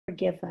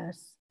forgive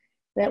us,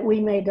 that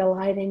we may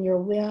delight in your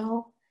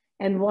will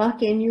and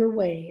walk in your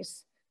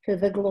ways to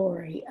the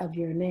glory of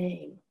your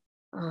name.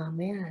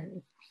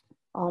 Amen.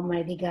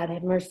 Almighty God,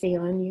 have mercy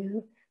on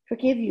you,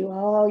 forgive you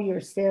all your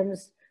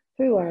sins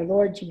through our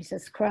Lord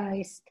Jesus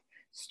Christ,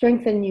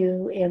 strengthen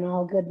you in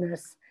all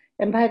goodness,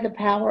 and by the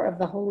power of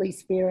the Holy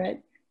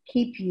Spirit,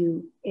 keep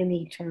you in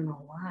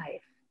eternal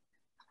life.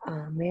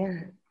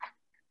 Amen.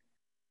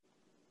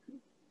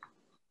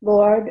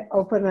 Lord,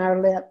 open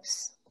our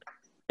lips,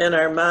 and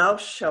our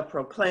mouths shall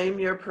proclaim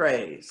your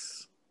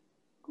praise.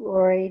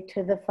 Glory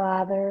to the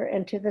Father,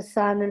 and to the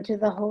Son, and to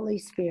the Holy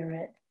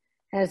Spirit,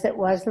 as it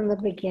was in the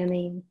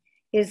beginning,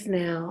 is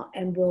now,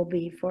 and will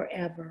be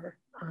forever.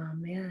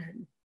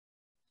 Amen.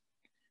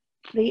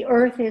 The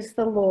earth is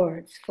the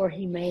Lord's, for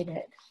he made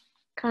it.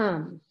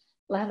 Come,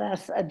 let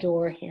us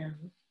adore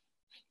him.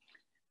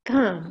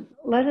 Come,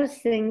 let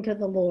us sing to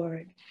the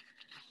Lord.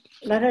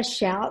 Let us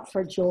shout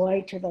for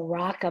joy to the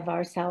rock of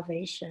our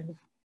salvation.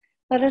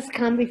 Let us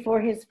come before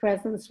his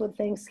presence with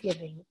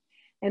thanksgiving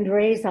and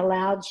raise a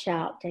loud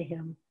shout to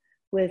him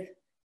with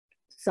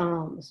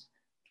psalms.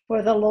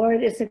 For the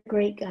Lord is a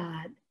great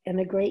God and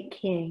a great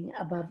King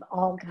above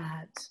all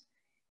gods.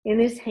 In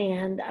his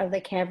hand are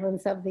the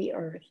caverns of the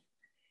earth,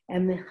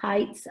 and the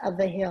heights of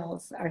the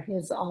hills are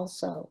his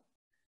also.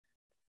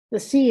 The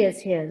sea is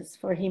his,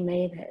 for he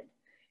made it,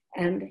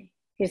 and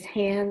his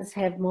hands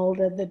have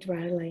molded the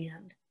dry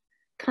land.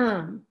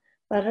 Come,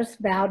 let us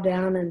bow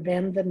down and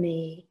bend the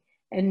knee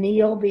and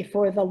kneel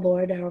before the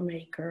Lord our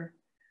Maker,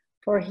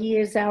 for he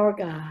is our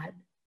God,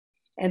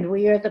 and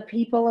we are the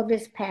people of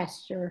his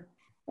pasture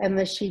and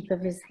the sheep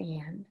of his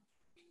hand.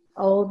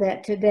 Oh,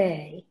 that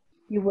today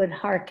you would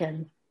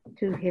hearken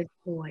to his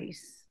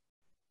voice.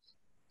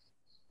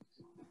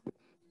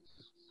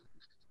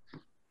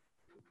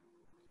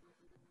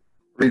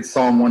 Read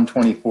Psalm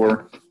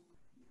 124.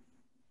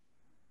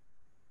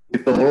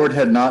 If the Lord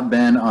had not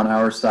been on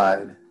our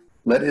side,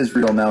 let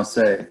Israel now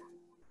say,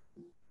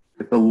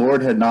 if the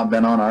Lord had not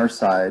been on our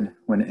side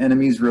when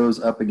enemies rose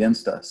up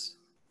against us,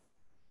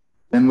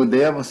 then would they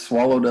have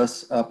swallowed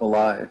us up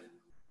alive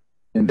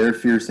in their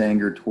fierce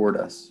anger toward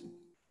us.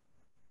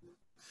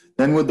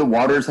 Then would the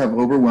waters have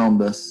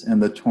overwhelmed us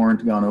and the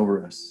torrent gone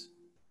over us.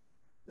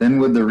 Then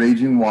would the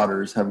raging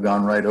waters have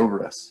gone right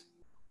over us.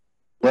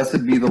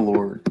 Blessed be the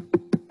Lord.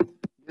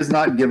 He has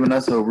not given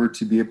us over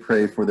to be a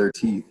prey for their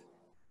teeth.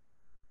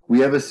 We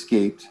have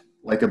escaped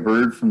like a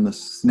bird from the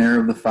snare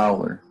of the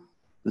fowler.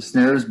 The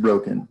snare is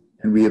broken,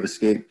 and we have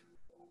escaped.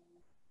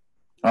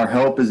 Our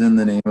help is in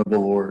the name of the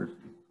Lord,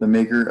 the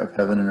maker of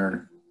heaven and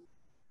earth.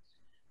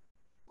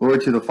 Glory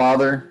to the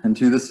Father, and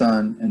to the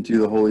Son, and to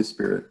the Holy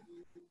Spirit,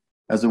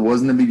 as it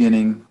was in the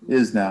beginning,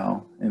 is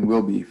now, and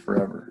will be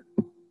forever.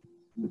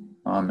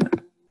 Amen.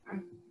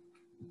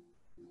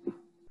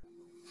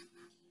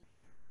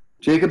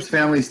 Jacob's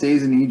family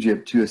stays in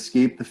Egypt to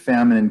escape the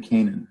famine in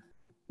Canaan.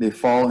 They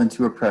fall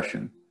into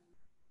oppression,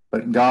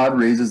 but God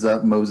raises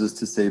up Moses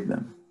to save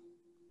them.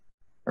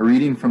 A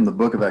reading from the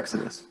book of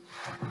Exodus.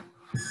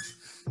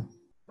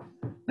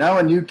 Now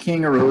a new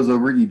king arose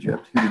over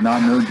Egypt who did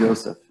not know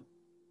Joseph.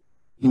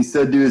 He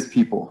said to his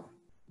people,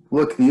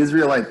 look, the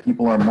Israelite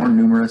people are more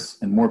numerous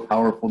and more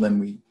powerful than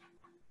we.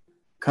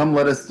 Come,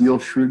 let us deal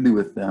shrewdly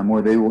with them,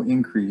 or they will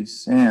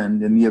increase,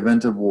 and, in the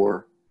event of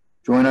war,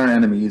 join our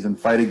enemies and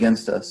fight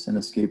against us and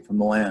escape from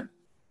the land.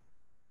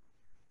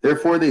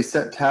 Therefore they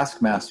set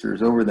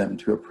taskmasters over them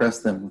to oppress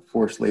them with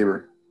forced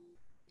labor.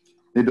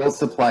 They built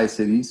supply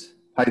cities,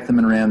 Pithom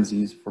and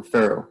Ramses, for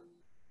Pharaoh.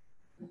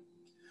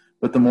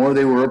 But the more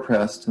they were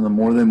oppressed, and the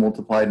more they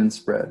multiplied and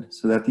spread,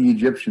 so that the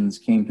Egyptians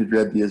came to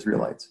dread the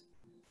Israelites.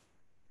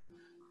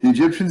 The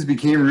Egyptians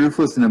became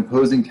ruthless in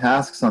imposing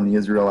tasks on the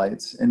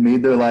Israelites, and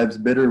made their lives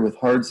bitter with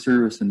hard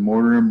service in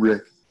mortar and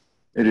brick,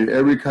 and in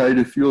every kind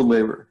of field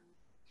labor.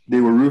 They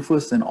were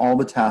ruthless in all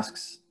the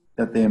tasks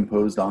that they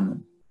imposed on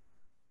them.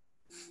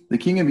 The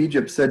king of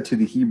Egypt said to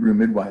the Hebrew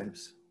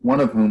midwives, one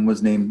of whom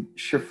was named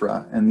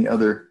Shiphrah and the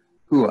other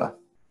Puah,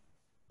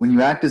 when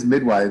you act as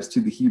midwives to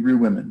the Hebrew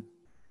women,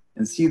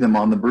 and see them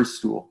on the birth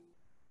stool,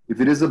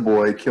 if it is a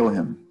boy, kill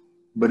him,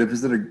 but if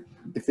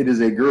it is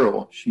a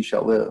girl, she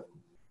shall live.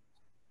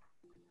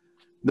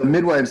 The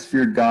midwives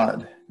feared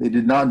God. They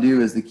did not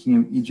do as the king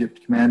of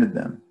Egypt commanded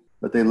them,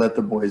 but they let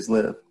the boys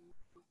live.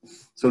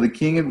 So the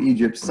king of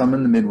Egypt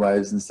summoned the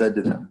midwives and said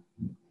to them,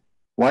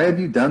 why have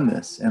you done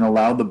this and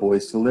allowed the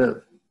boys to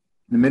live?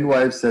 The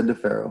midwives said to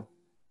Pharaoh,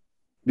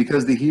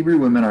 because the Hebrew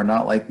women are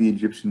not like the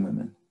Egyptian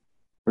women,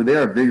 for they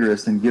are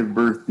vigorous and give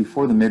birth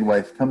before the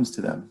midwife comes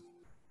to them.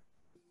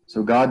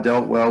 So God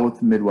dealt well with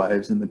the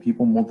midwives, and the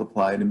people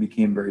multiplied and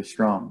became very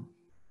strong.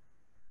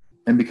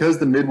 And because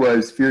the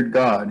midwives feared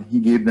God, he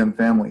gave them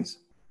families.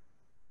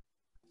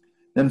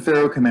 Then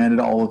Pharaoh commanded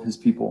all of his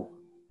people,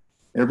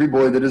 every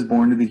boy that is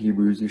born to the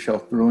Hebrews you shall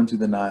throw into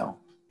the Nile,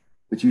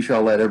 but you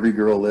shall let every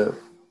girl live.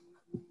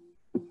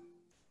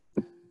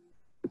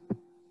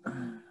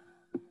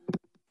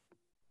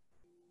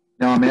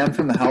 Now a man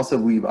from the house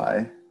of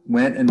Levi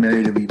went and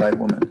married a Levite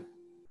woman.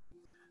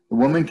 The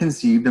woman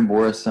conceived and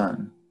bore a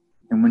son,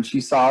 and when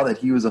she saw that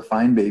he was a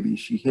fine baby,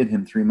 she hid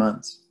him 3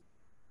 months.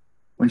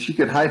 When she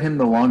could hide him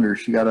no longer,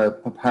 she got a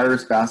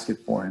papyrus basket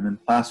for him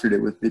and plastered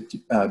it with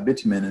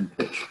bitumen and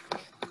pitch.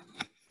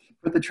 She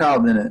put the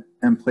child in it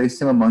and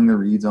placed him among the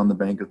reeds on the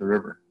bank of the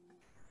river.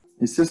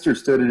 His sister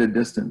stood at a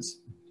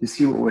distance to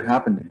see what would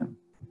happen to him.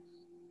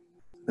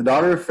 The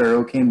daughter of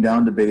Pharaoh came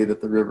down to bathe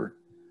at the river.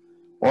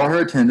 While her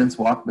attendants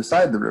walked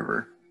beside the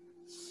river,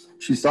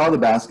 she saw the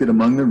basket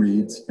among the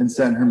reeds and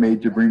sent her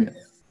maid to bring it.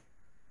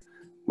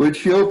 When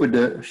she opened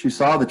it, she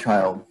saw the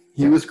child.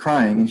 He was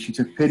crying, and she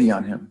took pity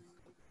on him.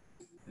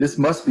 "This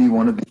must be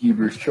one of the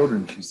Hebrews'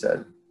 children," she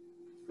said.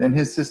 Then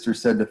his sister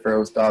said to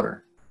Pharaoh's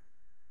daughter,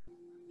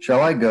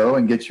 "Shall I go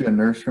and get you a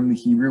nurse from the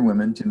Hebrew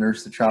women to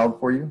nurse the child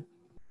for you?"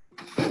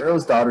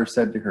 Pharaoh's daughter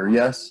said to her,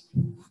 "Yes."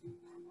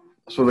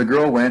 So the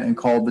girl went and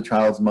called the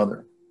child's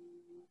mother.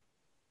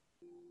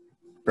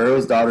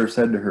 Pharaoh's daughter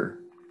said to her,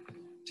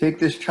 "Take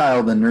this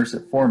child and nurse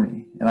it for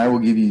me, and I will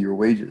give you your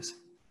wages."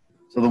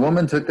 So the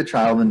woman took the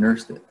child and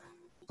nursed it.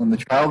 When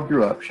the child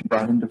grew up, she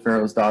brought him to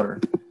Pharaoh's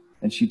daughter,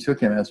 and she took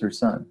him as her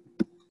son.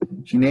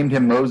 She named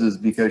him Moses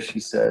because she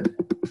said,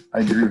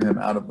 "I drew him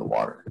out of the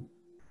water."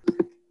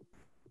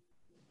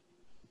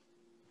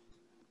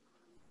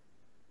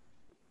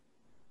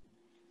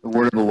 The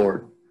word of the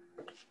Lord.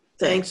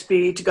 Thanks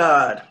be to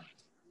God.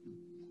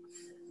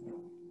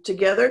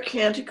 Together,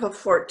 Canticle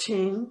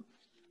 14.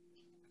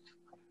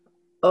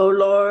 O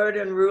Lord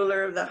and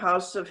ruler of the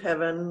house of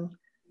heaven,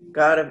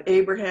 God of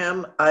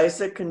Abraham,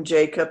 Isaac, and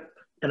Jacob,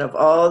 and of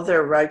all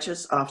their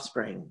righteous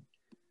offspring,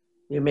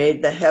 you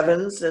made the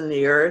heavens and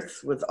the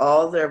earth with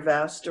all their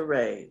vast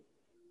array.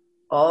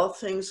 All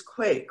things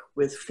quake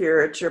with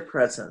fear at your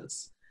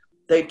presence.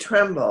 They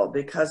tremble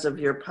because of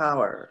your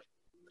power.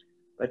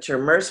 But your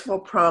merciful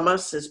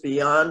promise is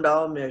beyond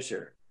all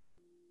measure.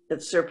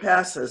 It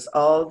surpasses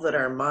all that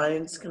our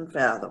minds can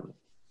fathom.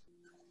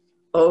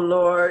 O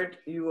Lord,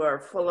 you are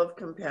full of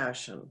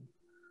compassion,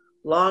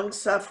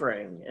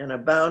 long-suffering and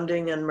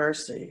abounding in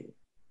mercy.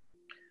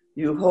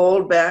 You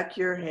hold back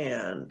your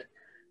hand.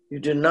 You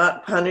do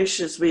not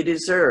punish as we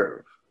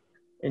deserve.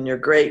 In your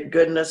great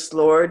goodness,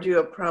 Lord, you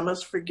have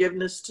promised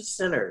forgiveness to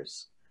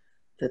sinners,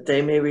 that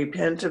they may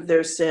repent of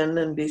their sin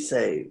and be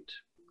saved.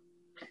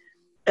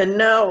 And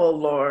now, O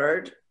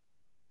Lord,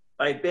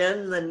 I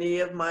bend the knee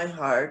of my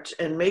heart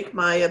and make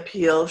my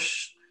appeal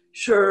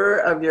sure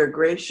of your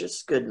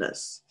gracious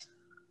goodness.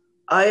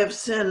 I have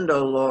sinned,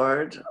 O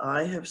Lord,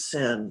 I have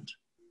sinned,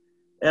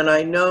 and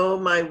I know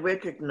my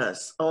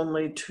wickedness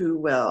only too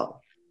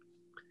well.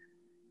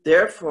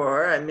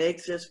 Therefore, I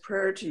make this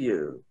prayer to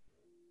you.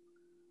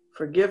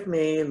 Forgive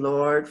me,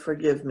 Lord,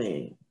 forgive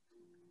me.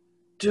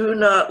 Do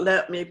not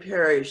let me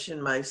perish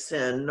in my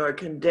sin, nor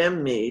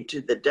condemn me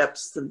to the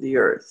depths of the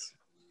earth.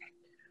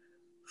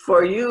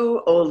 For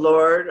you, O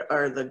Lord,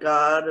 are the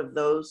God of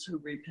those who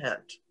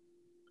repent,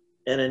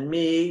 and in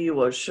me you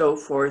will show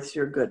forth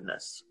your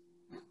goodness.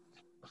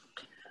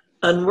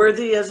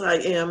 Unworthy as I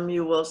am,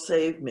 you will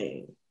save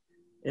me,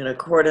 in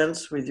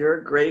accordance with your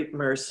great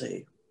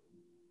mercy.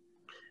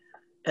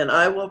 And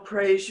I will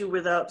praise you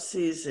without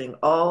ceasing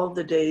all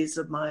the days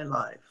of my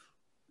life.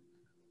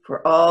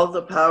 For all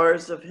the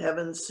powers of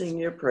heaven sing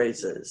your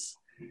praises,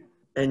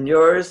 and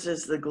yours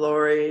is the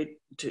glory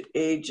to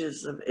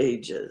ages of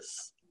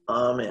ages.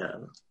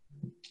 Amen.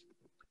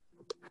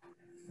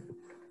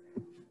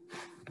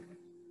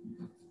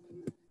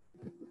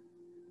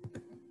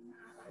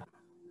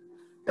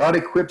 God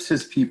equips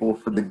his people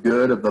for the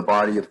good of the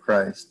body of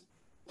Christ.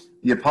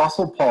 The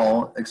Apostle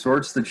Paul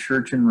exhorts the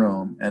church in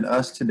Rome and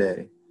us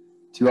today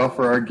to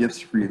offer our gifts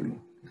freely,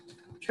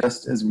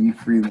 just as we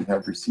freely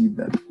have received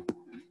them.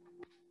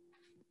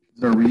 This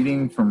is a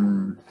reading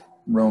from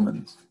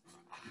Romans.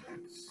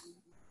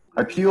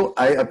 I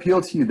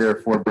appeal to you,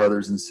 therefore,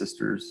 brothers and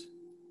sisters,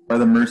 by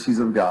the mercies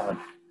of God,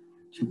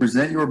 to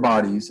present your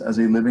bodies as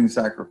a living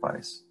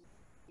sacrifice,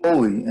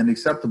 holy and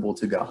acceptable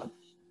to God,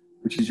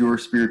 which is your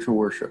spiritual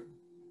worship.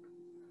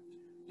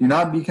 Do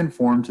not be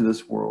conformed to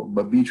this world,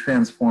 but be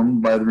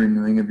transformed by the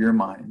renewing of your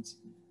minds,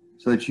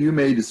 so that you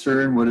may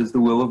discern what is the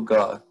will of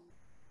God,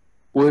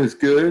 what is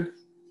good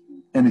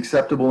and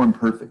acceptable and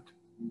perfect.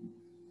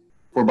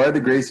 For by the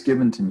grace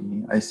given to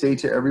me, I say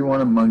to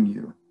everyone among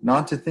you,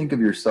 not to think of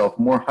yourself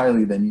more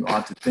highly than you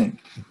ought to think,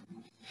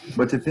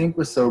 but to think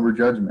with sober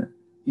judgment,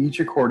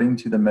 each according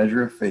to the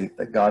measure of faith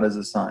that God has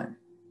assigned.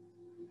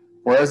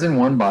 For as in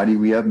one body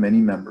we have many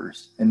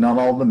members, and not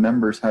all the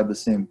members have the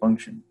same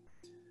function.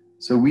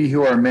 So we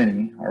who are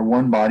many are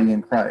one body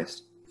in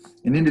Christ,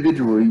 and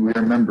individually we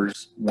are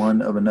members one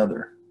of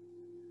another.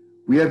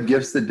 We have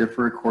gifts that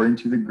differ according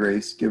to the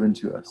grace given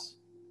to us.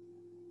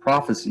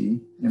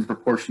 Prophecy in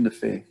proportion to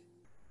faith,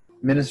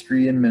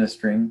 ministry in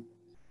ministering,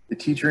 the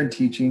teacher in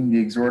teaching, the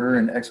exhorter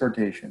in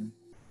exhortation,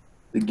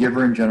 the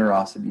giver in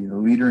generosity, the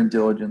leader in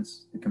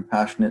diligence, the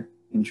compassionate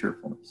in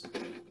cheerfulness.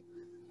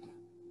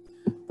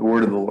 The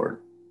word of the Lord.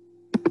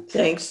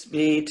 Thanks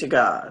be to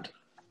God.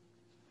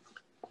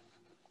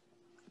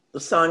 The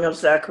Song of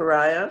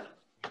Zechariah.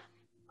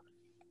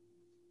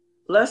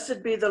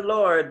 Blessed be the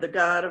Lord, the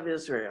God of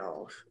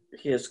Israel.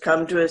 He has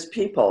come to his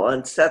people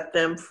and set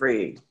them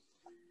free.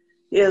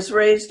 He has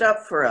raised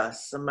up for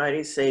us a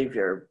mighty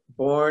Savior,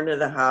 born of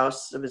the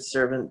house of his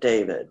servant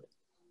David.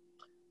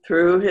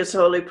 Through his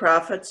holy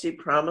prophets, he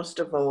promised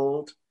of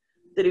old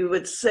that he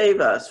would save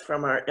us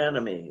from our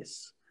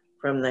enemies,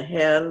 from the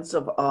hands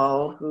of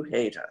all who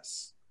hate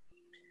us.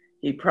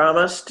 He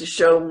promised to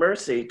show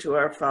mercy to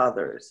our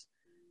fathers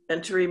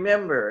and to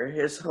remember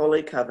his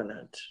holy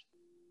covenant.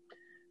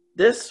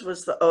 This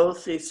was the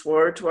oath he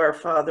swore to our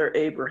father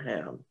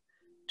Abraham,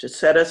 to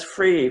set us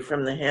free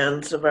from the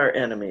hands of our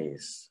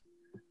enemies,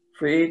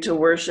 free to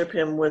worship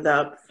him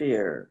without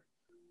fear,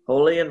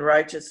 holy and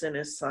righteous in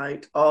his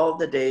sight all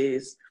the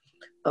days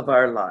of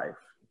our life.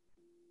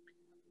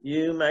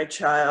 You, my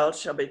child,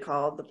 shall be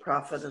called the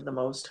prophet of the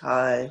Most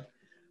High,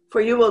 for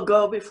you will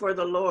go before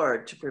the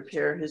Lord to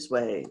prepare his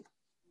way,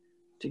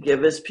 to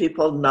give his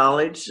people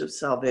knowledge of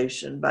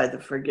salvation by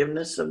the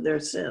forgiveness of their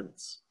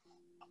sins.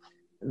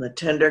 In the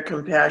tender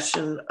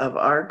compassion of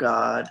our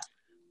God,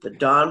 the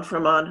dawn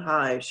from on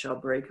high shall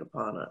break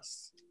upon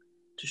us,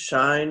 to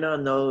shine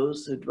on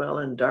those who dwell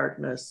in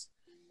darkness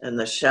and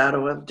the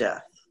shadow of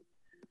death,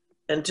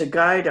 and to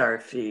guide our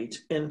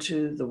feet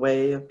into the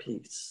way of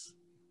peace.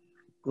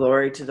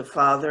 Glory to the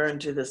Father, and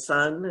to the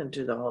Son, and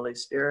to the Holy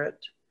Spirit,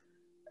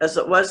 as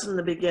it was in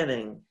the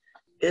beginning,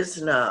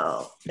 is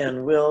now,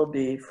 and will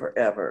be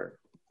forever.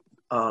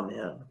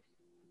 Amen.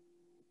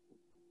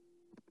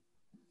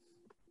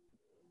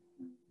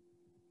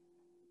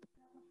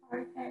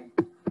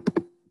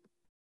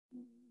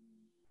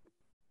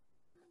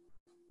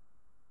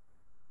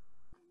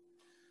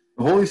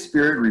 The Holy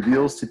Spirit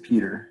reveals to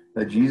Peter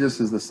that Jesus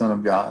is the Son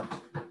of God.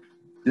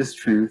 This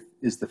truth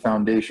is the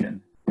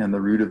foundation and the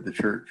root of the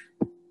church.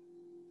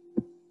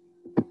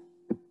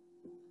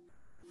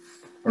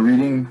 A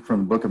reading from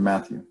the book of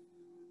Matthew.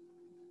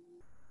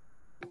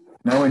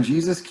 Now when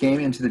Jesus came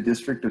into the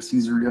district of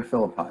Caesarea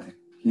Philippi,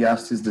 he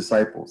asked his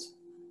disciples,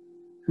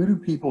 "Who do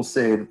people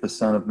say that the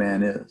Son of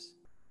Man is?"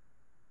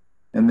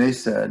 And they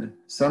said,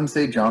 "Some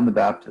say John the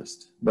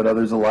Baptist, but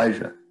others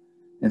Elijah,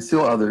 and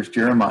still others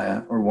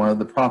Jeremiah or one of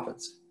the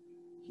prophets."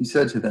 He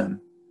said to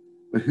them,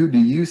 "But who do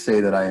you say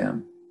that I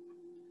am?"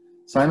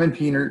 Simon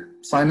Peter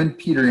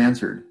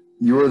answered,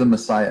 "You are the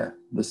Messiah,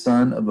 the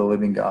Son of the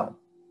living God."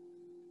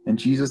 And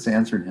Jesus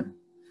answered him,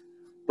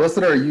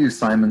 "Blessed are you,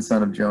 Simon,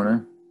 son of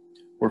Jonah,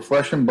 for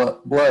flesh and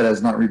blood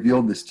has not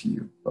revealed this to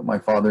you, but my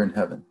Father in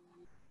heaven.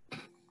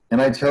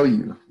 And I tell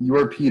you, you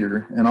are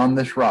Peter, and on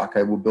this rock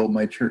I will build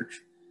my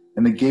church,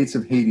 and the gates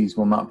of Hades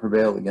will not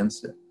prevail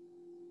against it.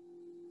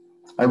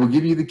 I will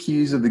give you the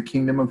keys of the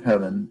kingdom of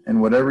heaven,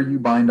 and whatever you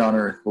bind on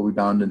earth will be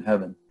bound in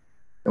heaven,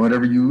 and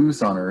whatever you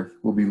loose on earth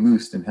will be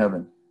loosed in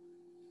heaven."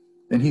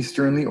 Then he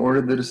sternly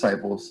ordered the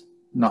disciples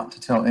not to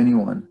tell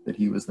anyone that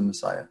he was the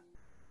Messiah.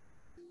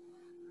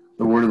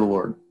 The word of the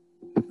Lord.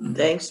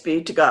 Thanks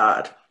be to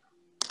God.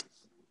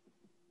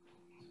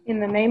 In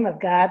the name of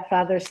God,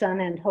 Father, Son,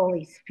 and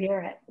Holy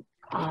Spirit.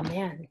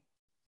 Amen.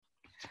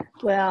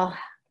 Well,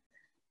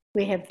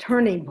 we have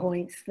turning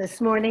points this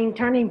morning,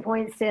 turning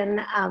points in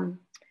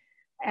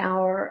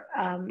our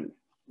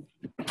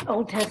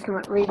Old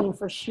Testament reading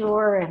for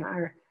sure, and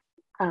our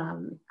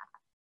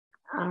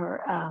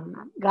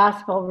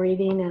gospel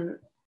reading,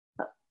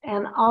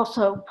 and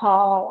also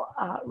Paul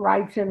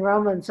writes in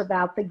Romans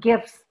about the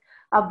gifts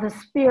of the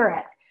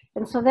Spirit.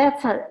 And so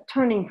that's a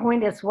turning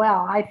point as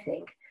well, I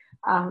think,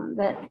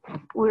 that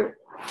we're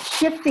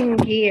shifting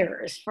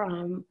gears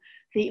from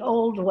the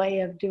old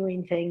way of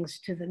doing things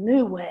to the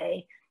new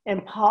way.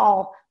 And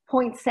Paul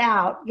points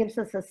out, gives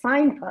us a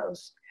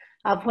signpost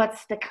of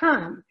what's to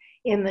come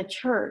in the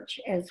church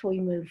as we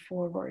move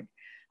forward.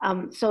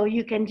 So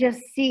you can just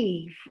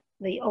see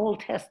the Old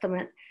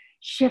Testament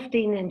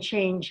shifting and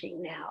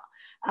changing now.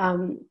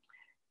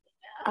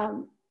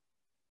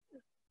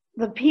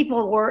 The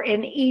people were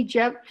in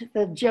Egypt.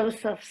 The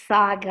Joseph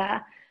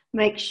saga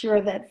makes sure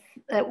that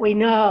we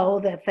know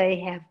that they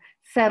have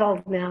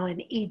settled now in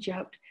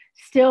Egypt,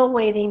 still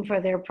waiting for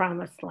their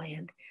promised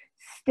land,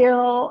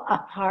 still a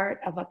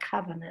part of a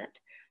covenant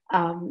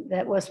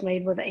that was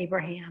made with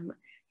Abraham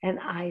and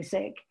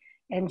Isaac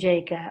and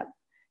Jacob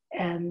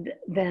and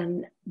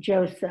then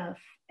Joseph.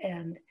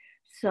 And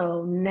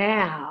so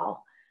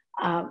now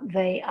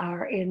they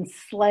are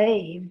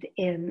enslaved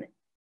in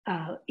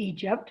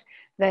Egypt.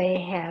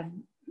 They have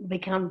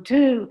become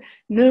too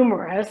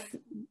numerous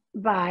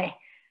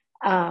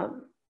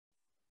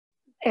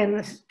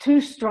and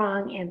too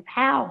strong in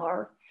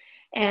power.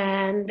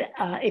 And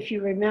if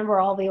you remember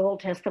all the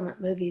Old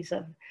Testament movies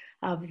of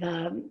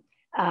the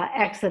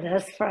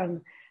Exodus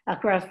from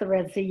across the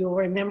Red Sea, you'll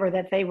remember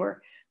that they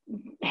were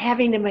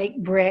having to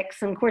make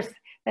bricks. And of course,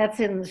 that's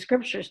in the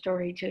scripture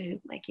story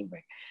too, making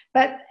bricks.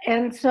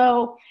 And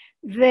so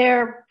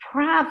their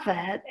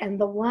prophet and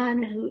the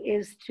one who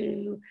is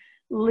to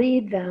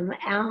lead them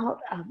out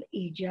of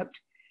Egypt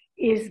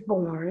is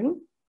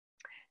born.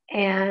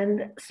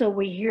 And so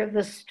we hear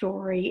the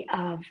story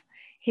of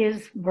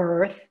his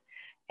birth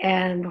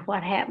and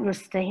what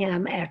happens to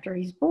him after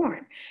he's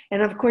born.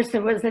 And of course,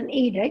 there was an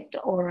edict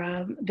or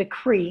a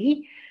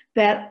decree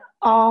that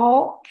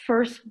all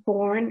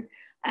firstborn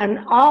and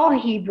all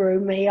Hebrew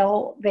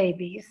male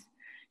babies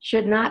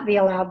should not be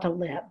allowed to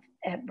live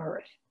at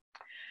birth.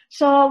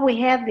 So we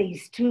have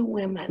these two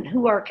women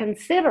who are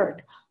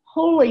considered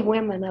holy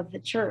women of the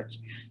church,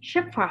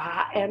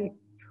 Shiphrah and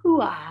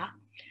Puah,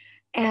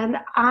 and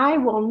I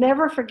will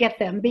never forget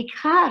them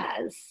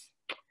because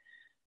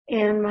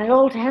in my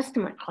Old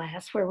Testament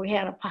class where we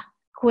had a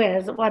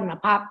quiz, it wasn't a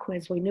pop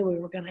quiz, we knew we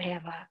were going to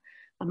have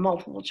a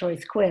multiple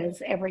choice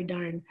quiz every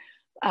darn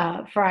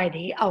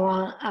Friday,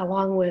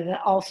 along with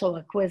also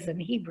a quiz in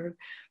Hebrew.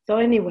 So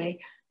anyway,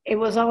 it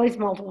was always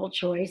multiple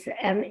choice,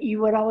 and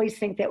you would always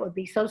think that would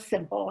be so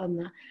simple, and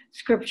the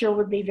scripture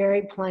would be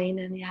very plain,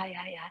 and yeah.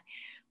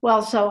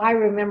 Well, so I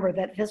remember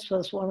that this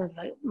was one of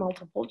the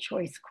multiple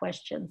choice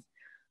questions.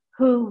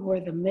 Who were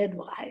the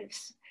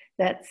midwives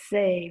that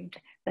saved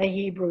the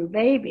Hebrew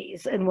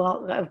babies? And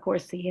well, of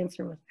course, the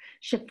answer was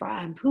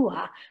Shiphrah and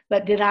Puah.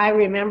 But did I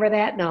remember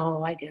that?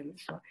 No, I didn't.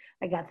 So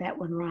I got that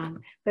one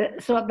wrong.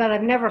 But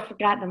I've never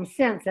forgotten them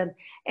since. And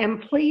am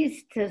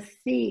pleased to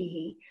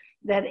see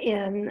that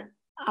in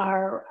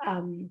our,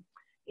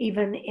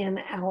 even in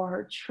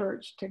our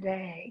church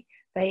today,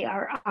 they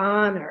are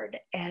honored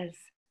as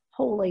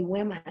holy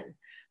women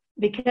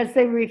because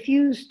they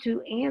refuse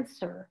to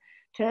answer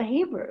to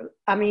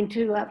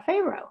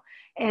Pharaoh,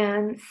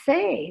 and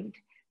saved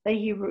the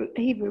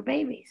Hebrew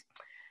babies.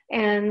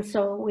 And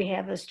so we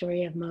have the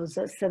story of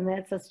Moses, and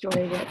that's a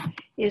story that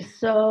is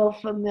so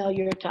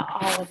familiar to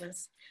all of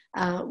us.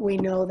 We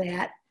know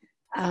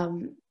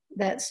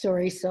that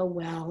story so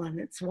well, and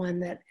it's one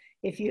that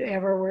if you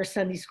ever were a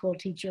Sunday school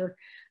teacher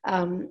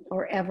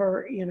or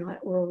ever,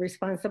 were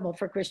responsible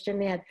for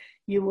Christian ed,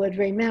 you would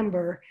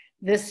remember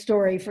this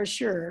story for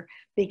sure,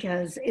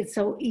 because it's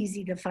so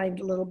easy to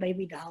find little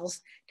baby dolls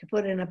to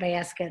put in a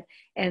basket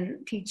and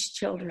teach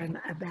children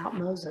about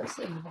Moses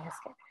in the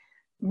basket.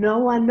 No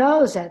one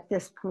knows at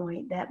this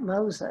point that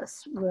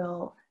Moses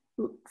will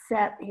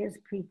set his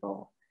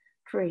people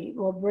free,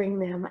 will bring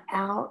them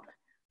out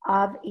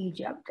of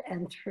Egypt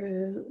and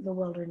through the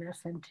wilderness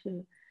and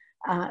to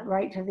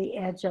right to the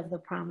edge of the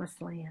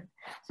promised land.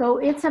 So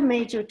it's a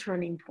major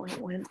turning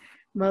point when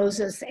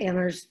Moses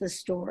enters the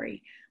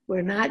story.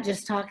 We're not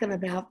just talking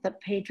about the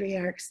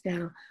patriarchs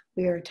now,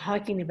 we are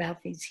talking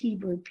about these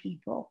Hebrew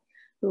people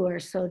who are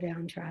so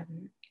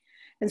downtrodden.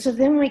 And so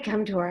then we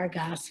come to our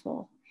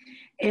gospel,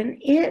 and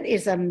it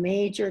is a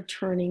major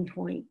turning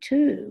point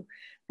too,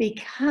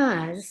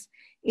 because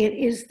it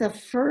is the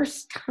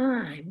first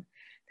time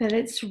that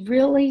it's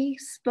really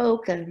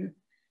spoken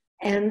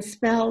and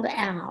spelled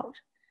out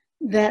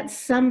that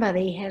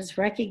somebody has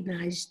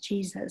recognized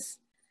Jesus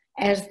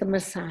as the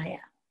Messiah,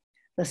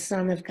 the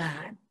Son of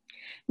God.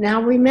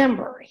 Now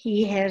remember,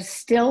 he has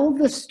stilled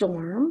the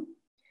storm,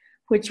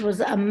 which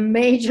was a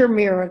major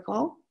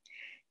miracle.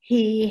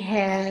 He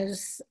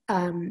has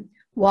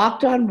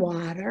walked on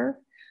water,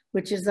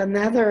 which is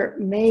another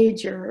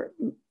major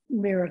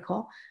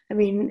miracle. I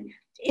mean,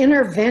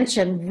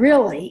 intervention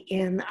really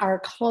in our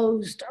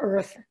closed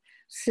earth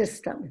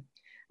system.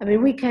 I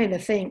mean, we kind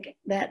of think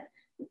that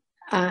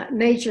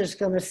nature's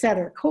going to set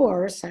her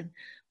course and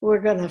we're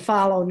going to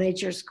follow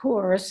nature's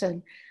course,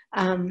 and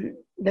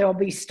there'll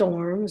be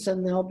storms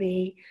and there'll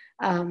be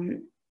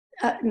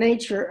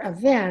nature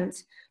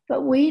events,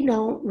 but we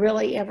don't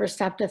really ever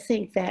stop to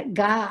think that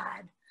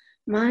God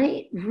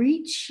might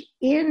reach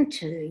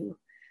into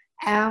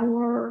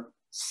our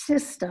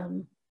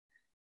system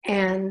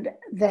and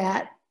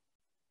that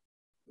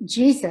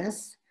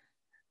Jesus,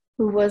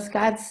 who was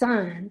God's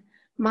Son,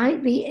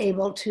 might be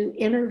able to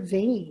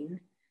intervene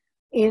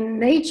in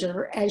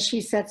nature as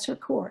she sets her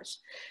course.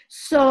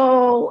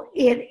 So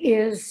it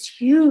is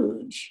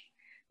huge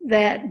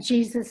that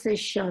Jesus is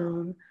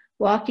shown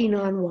walking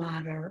on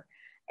water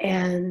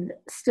and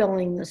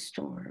stilling the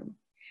storm.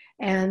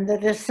 And the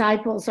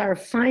disciples are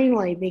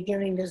finally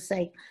beginning to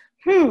say,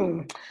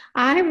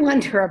 I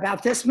wonder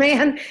about this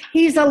man.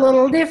 He's a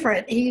little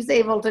different. He's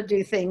able to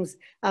do things,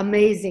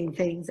 amazing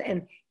things,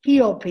 and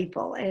heal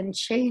people and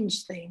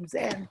change things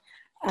and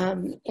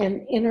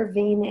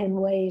intervene in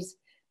ways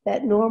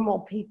that normal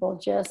people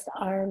just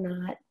are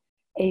not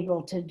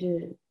able to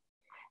do.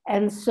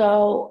 And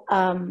so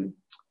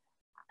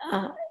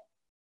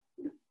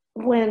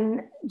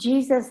when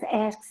Jesus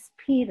asks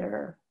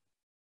Peter,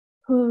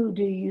 who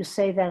do you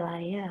say that I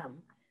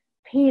am?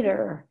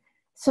 Peter,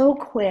 so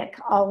quick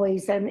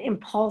always and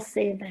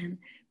impulsive and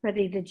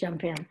ready to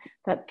jump in,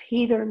 but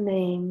Peter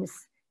names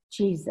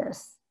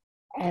Jesus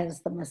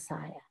as the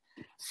Messiah.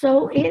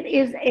 So it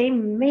is a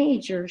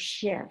major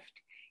shift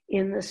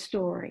in the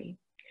story.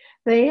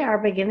 They are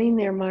beginning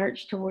their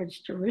march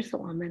towards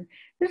Jerusalem, and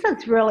this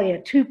is really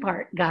a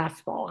two-part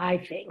gospel, I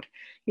think.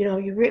 You know,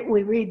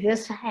 we read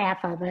this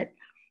half of it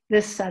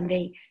this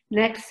Sunday.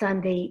 Next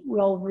Sunday,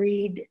 we'll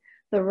read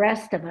the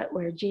rest of it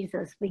where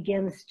Jesus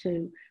begins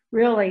to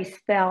really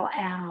spell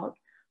out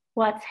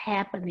what's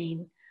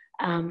happening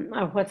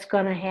or what's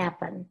going to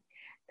happen,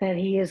 that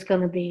he is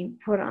going to be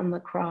put on the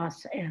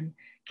cross and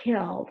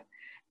killed.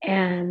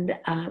 And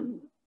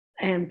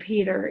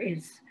Peter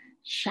is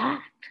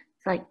shocked.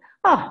 It's like,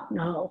 oh,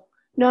 no,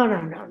 no,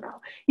 no, no,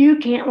 no. You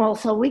can't, well,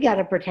 so we got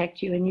to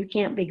protect you and you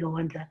can't be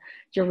going to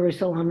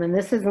Jerusalem. And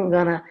this isn't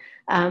going to,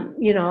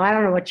 you know, I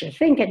don't know what you're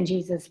thinking,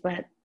 Jesus,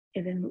 but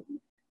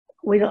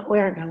we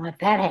aren't going to let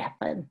that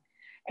happen.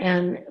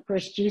 And of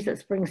course,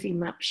 Jesus brings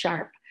him up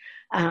sharp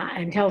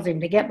and tells him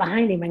to get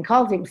behind him and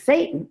calls him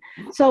Satan.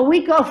 So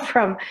we go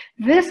from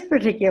this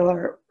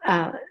particular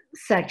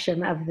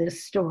section of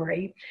this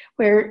story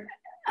where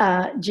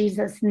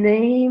Jesus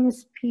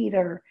names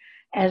Peter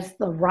as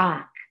the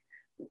rock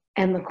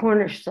and the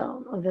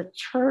cornerstone of the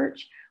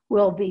church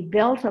will be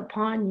built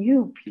upon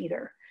you,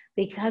 Peter,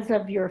 because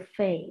of your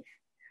faith.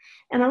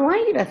 And I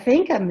want you to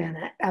think a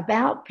minute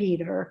about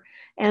Peter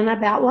and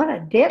about what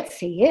a ditz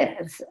he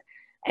is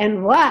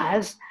and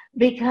was,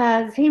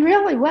 because he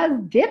really was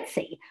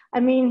ditzy. I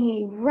mean,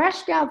 he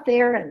rushed out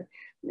there and,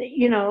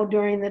 you know,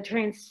 during the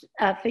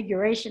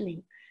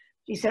transfiguration,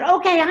 he said,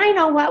 okay, I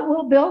know what,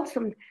 we'll build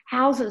some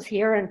houses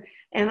here.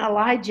 And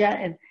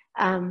Elijah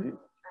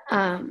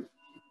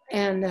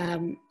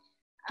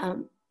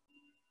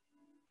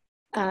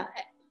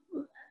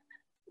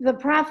the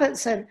prophet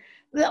said,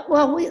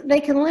 well, they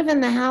can live in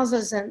the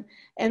houses and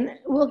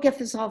we'll get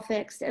this all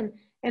fixed. And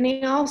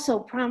he also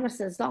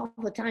promises all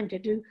the time to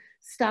do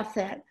stuff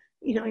that,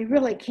 you know, he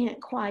really can't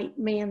quite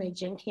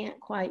manage and can't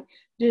quite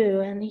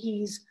do. And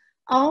he's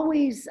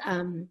always,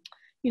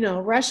 you know,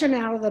 rushing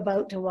out of the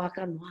boat to walk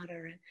on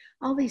water and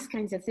all these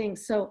kinds of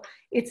things. So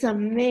it's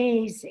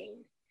amazing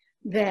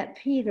that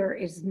Peter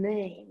is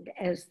named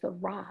as the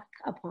rock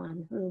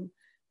upon whom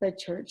the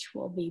church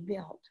will be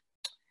built.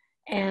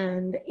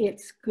 And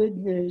it's good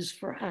news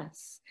for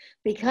us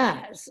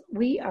because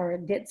we are a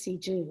ditzy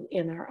too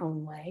in our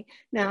own way.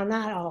 Now,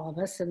 not all of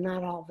us and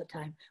not all the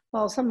time.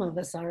 Well, some of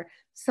us are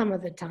some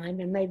of the time,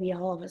 and maybe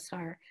all of us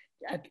are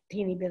a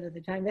teeny bit of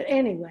the time. But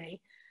anyway,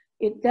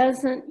 it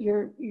doesn't,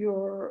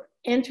 your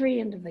entry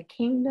into the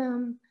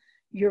kingdom,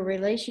 your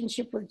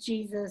relationship with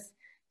Jesus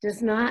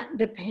does not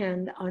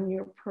depend on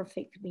your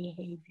perfect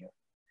behavior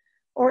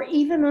or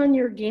even on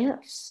your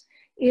gifts.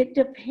 It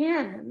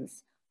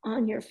depends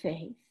on your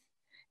faith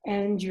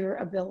and your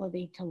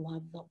ability to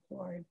love the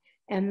Lord.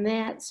 And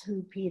that's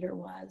who Peter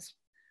was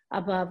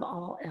above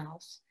all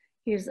else.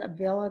 His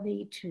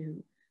ability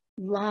to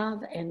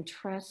love and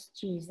trust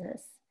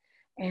Jesus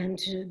and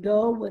to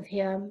go with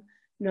him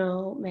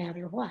no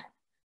matter what.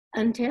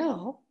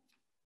 Until,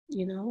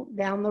 you know,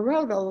 down the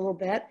road a little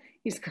bit,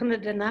 he's going to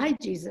deny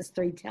Jesus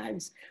 3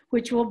 times,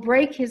 which will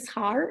break his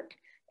heart,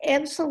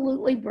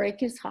 absolutely break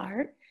his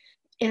heart.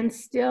 And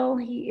still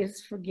he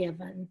is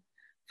forgiven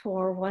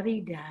for what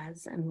he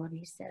does and what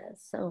he says.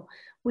 So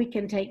we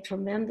can take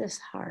tremendous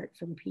heart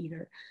from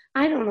Peter.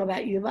 I don't know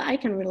about you, but I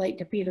can relate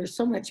to Peter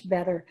so much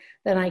better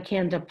than I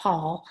can to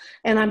Paul.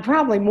 And I'm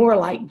probably more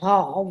like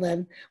Paul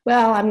than,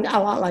 well, I'm a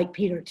lot like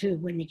Peter too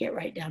when you get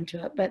right down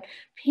to it. But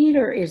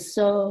Peter is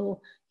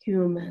so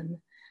human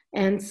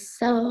and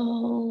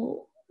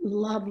so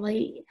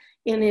lovely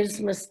in his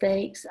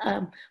mistakes.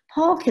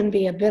 Paul can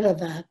be a bit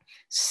of a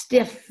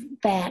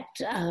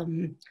stiff-backed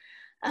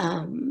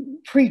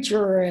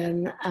preacher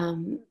and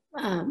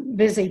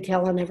busy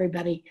telling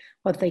everybody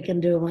what they can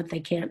do and what they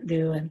can't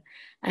do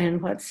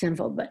and what's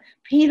sinful. But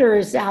Peter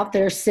is out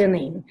there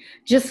sinning,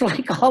 just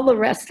like all the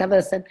rest of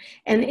us,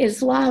 and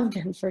is loved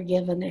and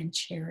forgiven and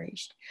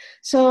cherished.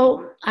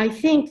 So I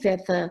think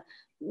that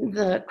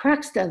the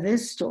crux of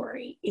this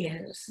story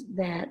is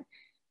that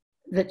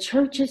the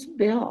church is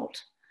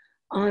built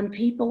on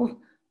people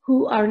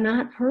who are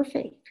not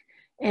perfect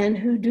and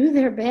who do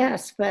their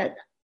best, but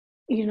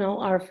you know,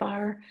 are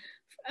far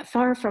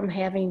from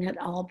having it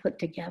all put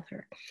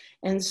together.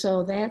 And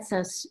so that's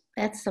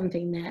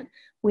something that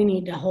we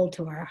need to hold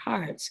to our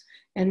hearts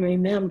and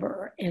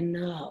remember and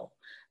know,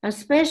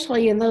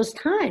 especially in those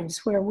times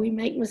where we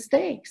make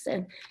mistakes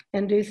and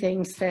do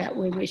things that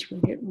we wish we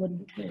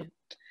wouldn't do.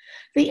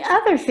 The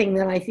other thing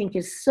that I think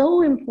is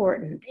so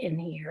important in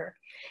here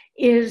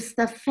is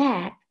the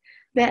fact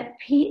that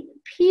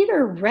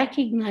Peter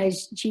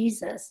recognized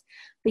Jesus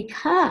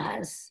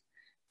because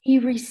he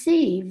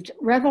received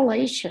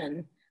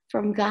revelation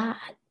from God.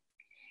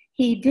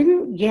 He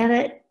didn't get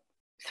it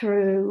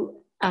through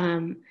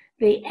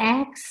the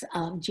acts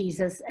of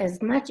Jesus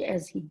as much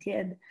as he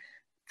did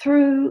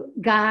through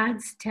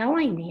God's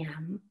telling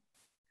him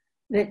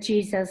that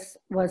Jesus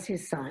was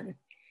his son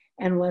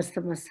and was the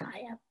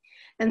Messiah.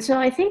 And so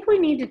I think we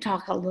need to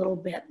talk a little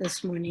bit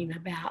this morning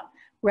about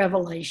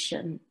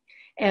revelation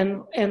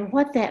and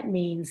what that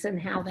means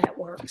and how that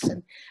works.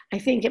 And I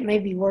think it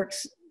maybe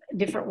works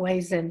different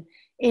ways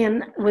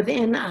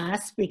within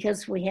us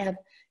because we have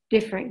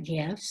different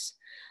gifts.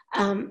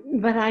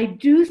 But I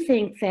do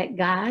think that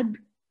God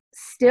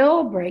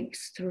still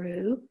breaks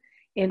through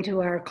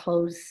into our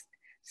closed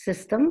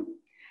system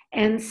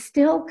and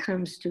still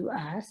comes to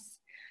us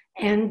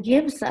and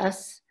gives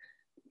us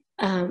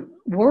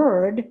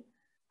word,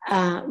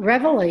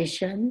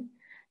 revelation,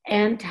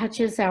 and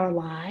touches our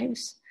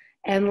lives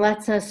and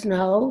lets us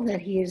know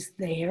that he is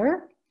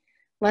there,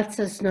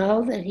 lets us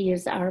know that he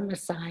is our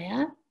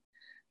Messiah,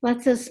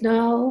 lets us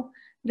know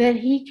that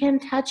he can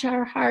touch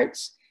our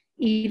hearts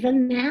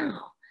even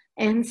now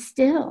and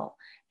still,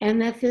 and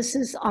that this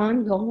is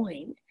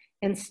ongoing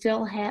and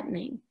still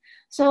happening.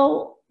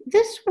 So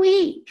this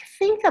week,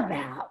 think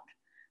about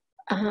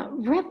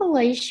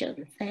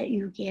revelations that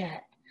you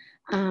get,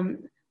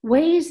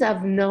 ways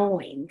of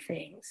knowing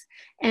things,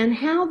 and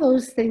how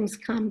those things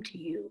come to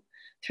you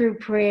through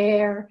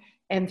prayer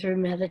and through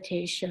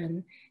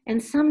meditation,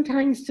 and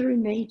sometimes through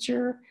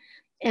nature,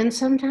 and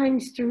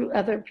sometimes through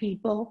other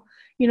people.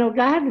 You know,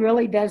 God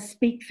really does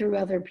speak through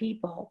other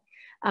people.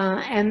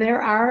 And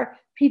there are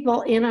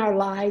people in our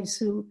lives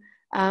who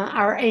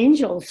are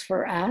angels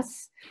for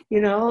us, you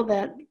know,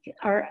 that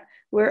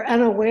we're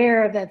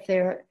unaware that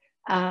they're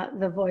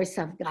the voice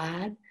of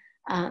God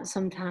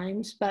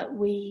sometimes, but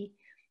we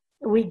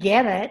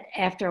get it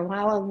after a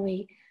while,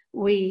 and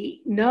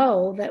we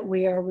know that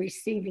we are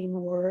receiving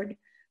word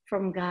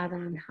from God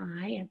on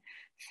high. And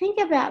think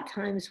about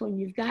times when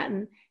you've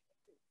gotten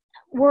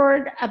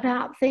word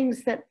about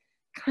things that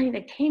kind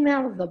of came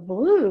out of the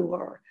blue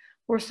or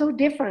were so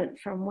different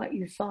from what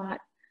you thought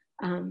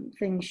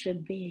things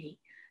should be,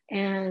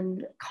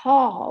 and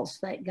calls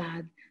that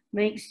God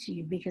makes to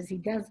you, because he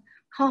does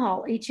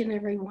call each and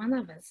every one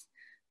of us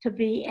to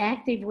be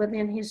active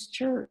within his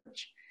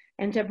church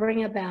and to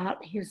bring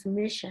about his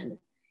mission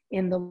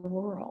in the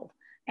world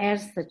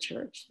as the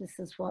church. This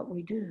is what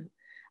we do.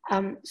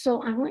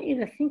 So I want you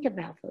to think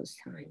about those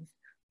times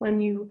when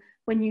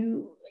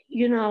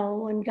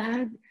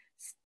God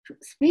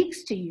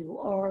speaks to you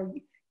or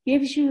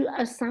gives you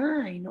a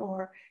sign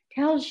or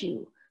tells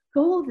you,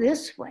 go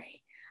this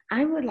way.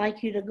 I would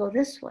like you to go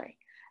this way.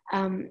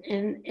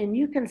 And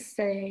you can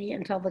say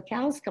until the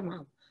cows come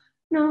home,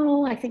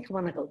 no, I think I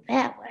want to go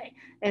that way.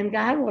 And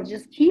God will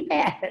just keep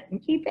at it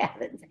and keep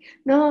at it and say,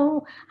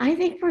 no, I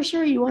think for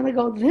sure you want to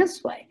go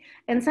this way.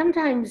 And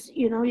sometimes,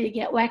 you know, you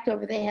get whacked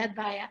over the head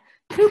by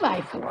a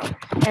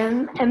 2x4.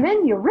 And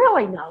then you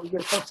really know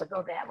you're supposed to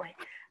go that way.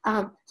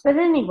 But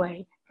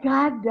anyway,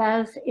 God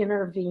does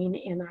intervene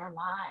in our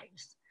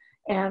lives.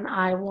 And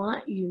I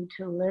want you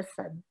to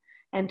listen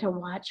and to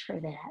watch for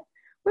that.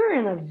 We're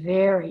in a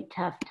very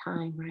tough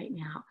time right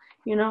now.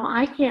 You know,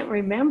 I can't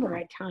remember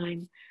a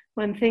time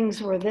when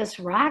things were this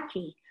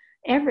rocky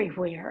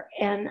everywhere.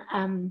 And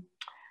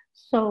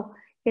so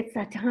it's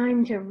a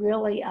time to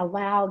really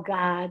allow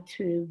God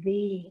to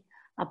be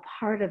a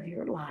part of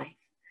your life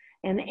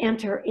and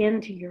enter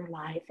into your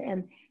life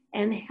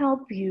and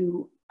help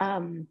you,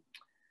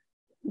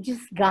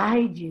 just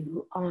guide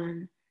you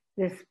on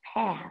this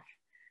path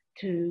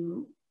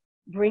to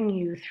bring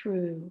you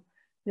through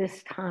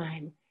this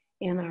time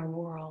in our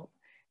world.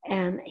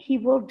 And he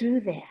will do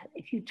that.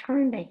 If you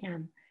turn to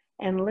him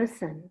and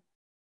listen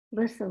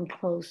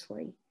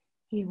closely,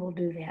 he will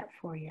do that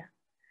for you.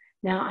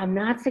 Now, I'm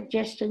not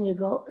suggesting you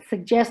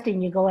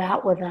go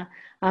out with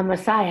a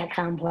Messiah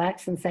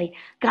complex and say,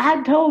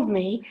 God told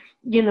me.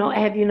 You know,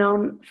 have you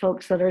known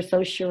folks that are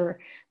so sure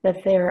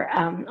that they're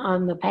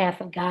on the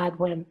path of God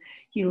when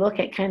you look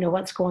at kind of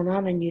what's going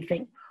on and you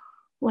think,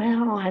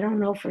 well, I don't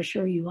know for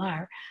sure you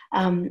are.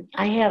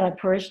 I had a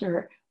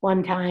parishioner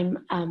one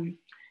time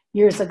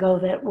years ago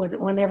that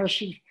whenever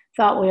she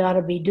thought we ought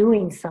to be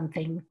doing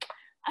something,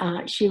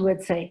 she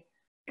would say,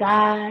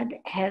 God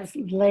has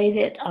laid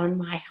it on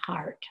my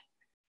heart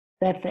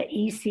that the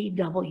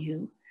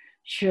ECW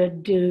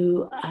should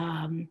do,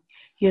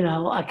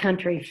 a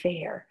country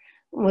fair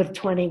with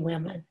 20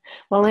 women.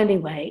 Well,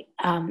 anyway,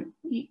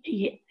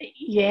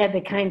 you had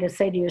to kind of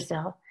say to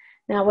yourself,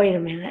 now, wait a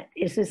minute,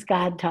 is this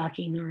God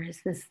talking or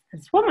is this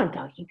woman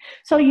talking?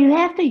 So you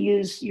have to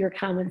use your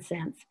common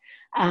sense,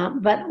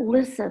 but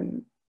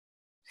listen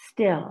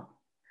still.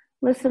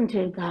 Listen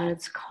to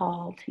God's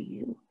call to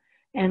you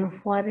and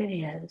what it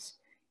is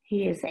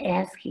he is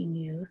asking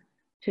you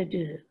to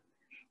do.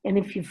 And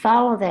if you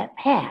follow that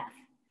path,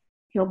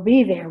 he'll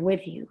be there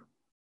with you.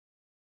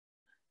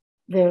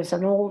 There's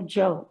an old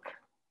joke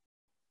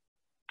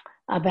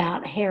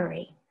about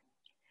Harry,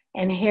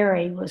 and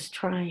Harry was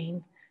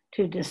trying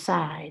to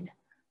decide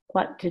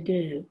what to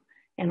do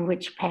and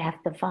which path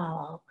to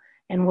follow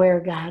and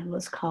where God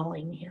was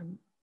calling him.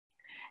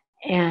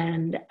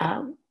 And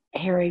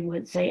Harry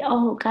would say,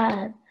 oh,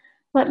 God,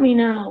 let me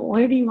know.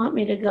 Where do you want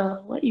me to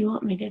go? What do you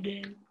want me to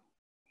do?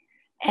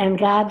 And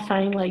God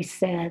finally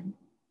said,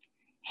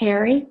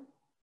 Harry,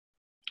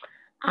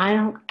 I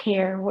don't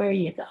care where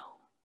you go.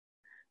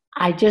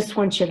 I just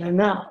want you to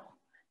know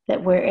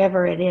that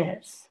wherever it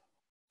is,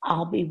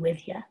 I'll be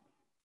with you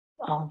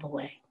all the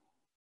way.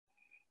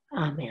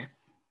 Amen.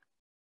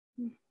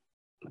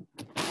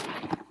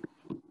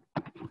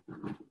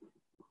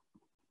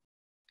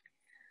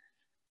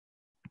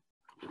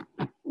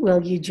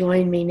 Will you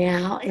join me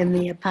now in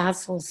the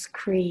Apostles'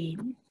 Creed?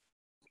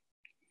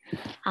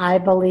 I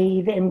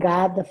believe in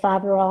God the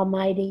Father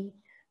Almighty,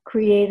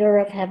 creator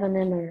of heaven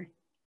and earth.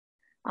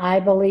 I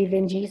believe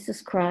in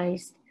Jesus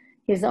Christ,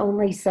 his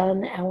only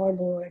Son, our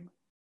Lord,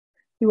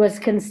 who was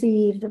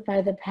conceived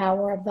by the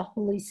power of the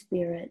Holy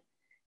Spirit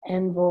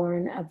and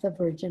born of the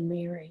Virgin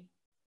Mary.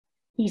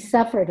 He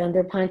suffered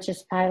under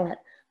Pontius Pilate,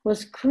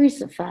 was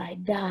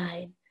crucified,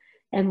 died,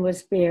 and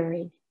was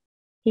buried.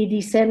 He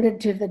descended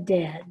to the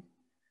dead.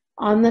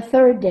 On the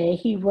third day,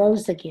 he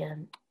rose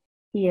again.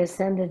 He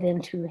ascended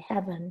into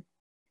heaven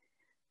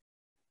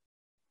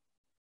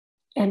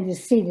and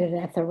is seated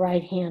at the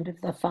right hand of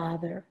the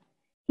Father.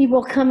 He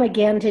will come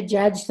again to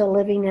judge the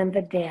living and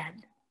the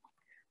dead.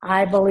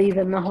 I believe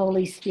in the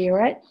Holy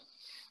Spirit,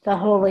 the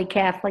Holy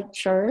Catholic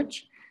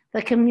Church,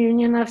 the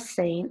communion of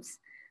saints,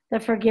 the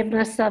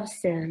forgiveness of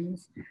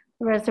sins,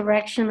 the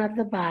resurrection of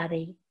the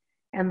body,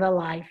 and the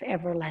life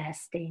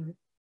everlasting.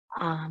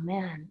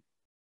 Amen.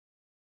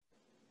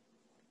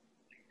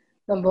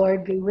 The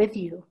Lord be with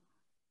you.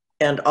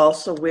 And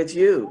also with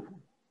you.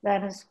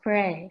 Let us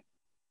pray.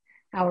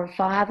 Our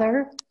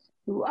Father,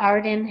 who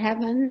art in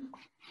heaven,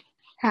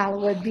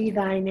 hallowed be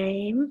thy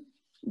name.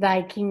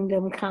 Thy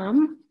kingdom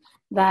come,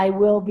 thy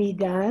will be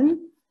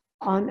done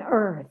on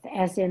earth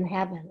as in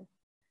heaven.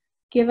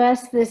 Give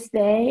us this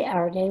day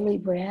our daily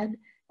bread,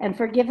 and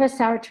forgive us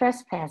our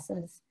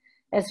trespasses,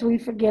 as we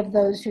forgive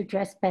those who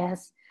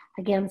trespass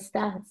against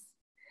us.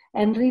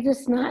 And lead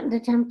us not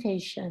into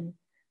temptation,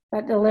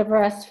 but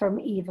deliver us from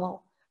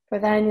evil. For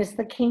thine is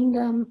the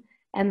kingdom,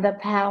 and the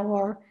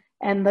power,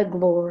 and the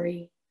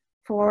glory,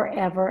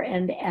 forever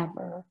and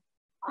ever.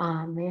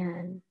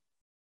 Amen.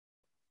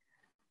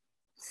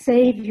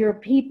 Save your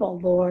people,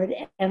 Lord,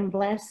 and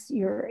bless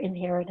your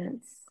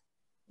inheritance.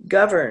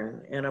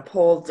 Govern and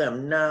uphold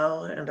them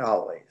now and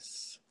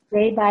always.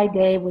 Day by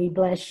day we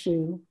bless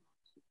you.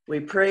 We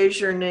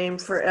praise your name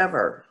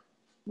forever.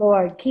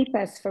 Lord, keep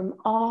us from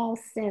all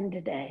sin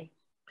today.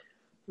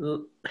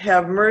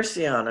 Have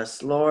mercy on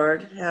us,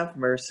 Lord, have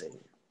mercy.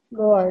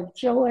 Lord,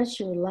 show us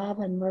your love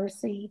and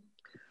mercy.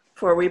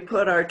 For we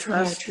put our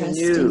trust in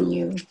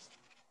you.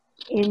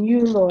 In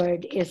you,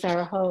 Lord, is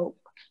our hope.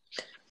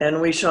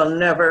 And we shall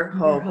never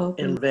hope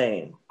in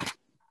vain.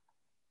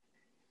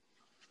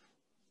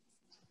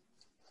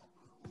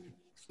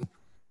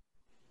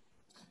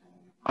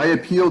 I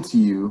appeal to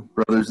you,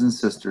 brothers and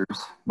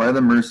sisters, by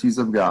the mercies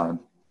of God,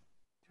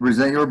 to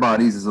present your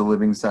bodies as a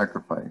living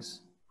sacrifice,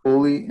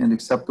 holy and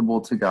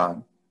acceptable to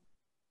God,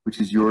 which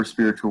is your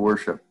spiritual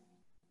worship.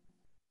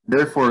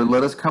 Therefore,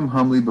 let us come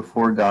humbly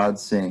before God,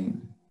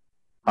 saying,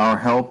 our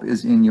help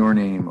is in your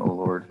name, O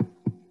Lord.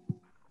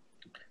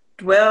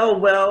 Dwell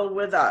well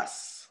with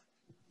us.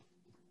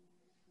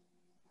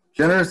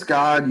 Generous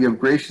God, you have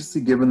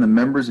graciously given the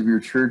members of your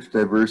church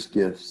diverse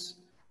gifts.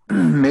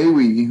 May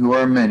we, who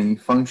are many,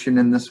 function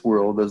in this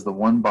world as the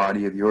one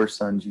body of your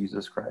Son,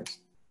 Jesus Christ.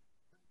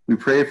 We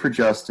pray for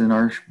Justin,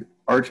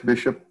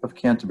 Archbishop of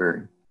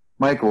Canterbury,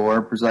 Michael,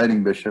 our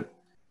presiding bishop,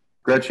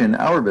 Gretchen,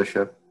 our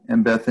bishop,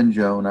 and Beth and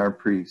Joan, our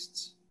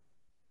priests.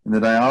 In the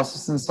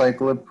Diocesan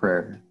Cycle of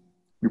Prayer,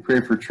 we pray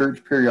for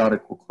Church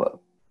Periodical Club.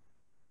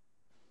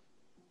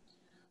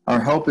 Our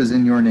help is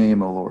in your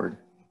name, O Lord.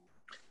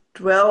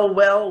 Dwell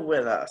well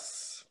with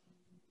us.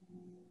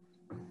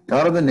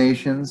 God of the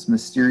nations,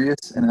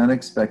 mysterious and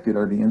unexpected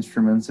are the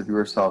instruments of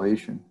your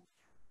salvation.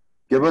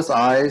 Give us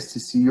eyes to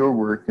see your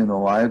work in the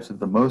lives of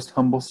the most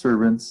humble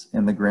servants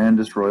and the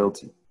grandest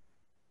royalty.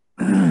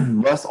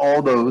 Bless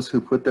all those who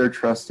put their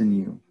trust in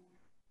you.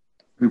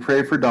 We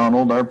pray for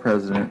Donald, our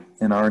president,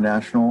 and our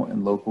national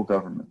and local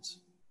governments.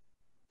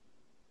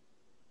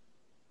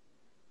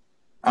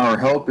 Our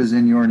help is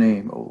in your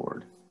name, O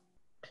Lord.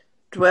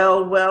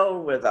 Dwell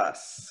well with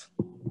us.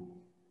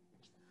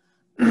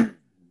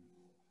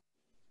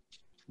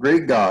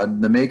 Great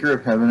God, the maker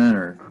of heaven and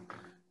earth,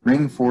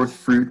 bring forth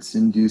fruits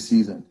in due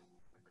season.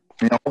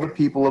 May all the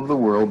people of the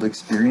world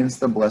experience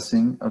the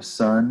blessing of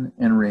sun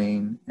and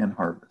rain and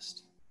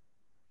harvest.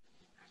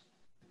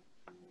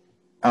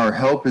 Our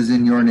help is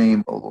in your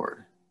name, O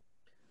Lord.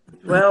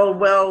 Dwell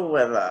well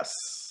with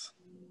us.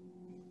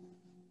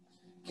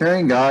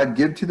 Caring God,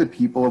 give to the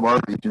people of our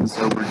region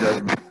sober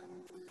judgment.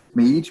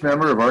 May each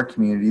member of our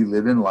community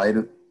live in light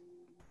of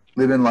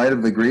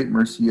the great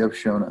mercy you have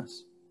shown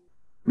us.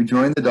 We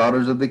join the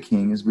daughters of the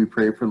King as we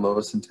pray for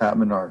Lois and Tat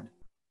Menard,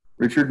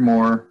 Richard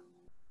Moore,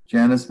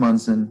 Janice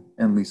Munson,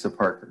 and Lisa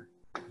Parker.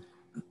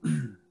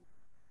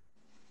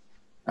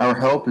 Our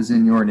help is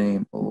in your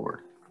name, O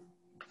Lord.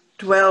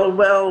 Dwell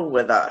well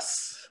with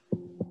us.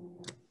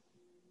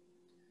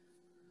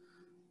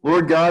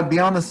 Lord God, be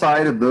on the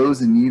side of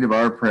those in need of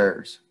our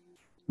prayers.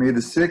 May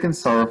the sick and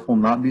sorrowful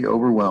not be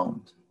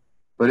overwhelmed,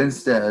 but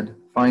instead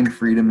find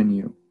freedom in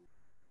you.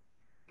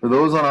 For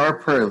those on our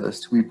prayer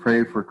list, we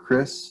pray for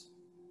Chris,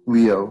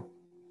 Leo,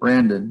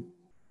 Brandon,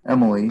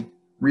 Emily,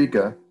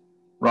 Rika,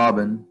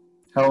 Robin,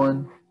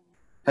 Helen,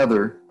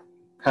 Heather,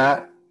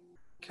 Pat,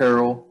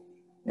 Carol,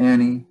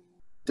 Annie,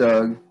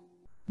 Doug,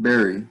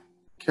 Barry,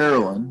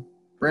 Carolyn,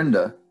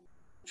 Brenda,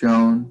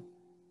 Joan,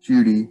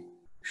 Judy,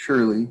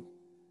 Shirley,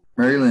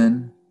 Mary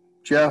Lynn,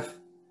 Jeff,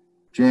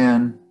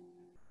 Jan,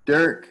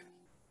 Derek,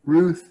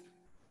 Ruth,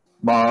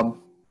 Bob,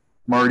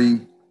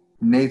 Marty,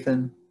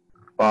 Nathan,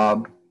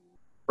 Bob,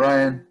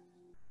 Brian,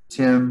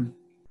 Tim,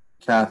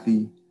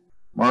 Kathy,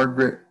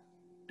 Margaret,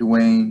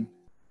 Dwayne,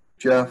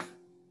 Jeff,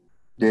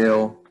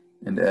 Dale,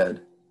 and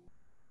Ed.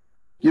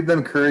 Give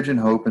them courage and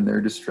hope in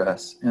their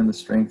distress and the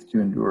strength to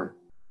endure.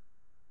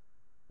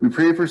 We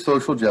pray for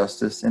social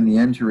justice and the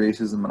end to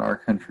racism in our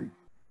country.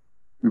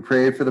 We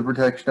pray for the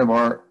protection of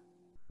our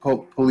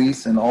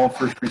police and all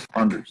first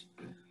responders.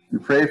 We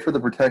pray for the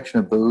protection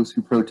of those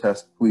who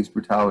protest police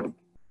brutality.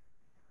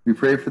 We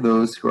pray for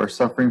those who are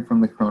suffering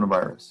from the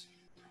coronavirus.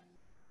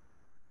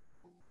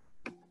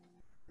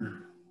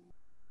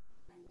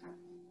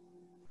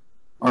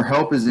 Our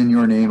help is in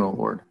your name, O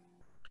Lord.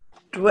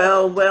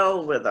 Dwell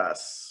well with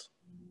us.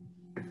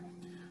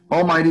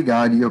 Almighty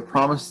God, you have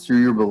promised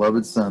through your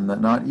beloved Son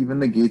that not even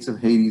the gates of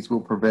Hades will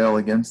prevail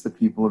against the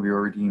people of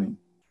your redeeming.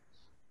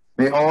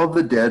 May all of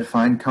the dead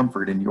find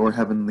comfort in your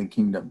heavenly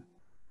kingdom.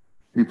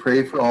 We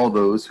pray for all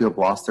those who have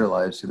lost their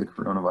lives to the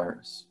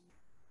coronavirus.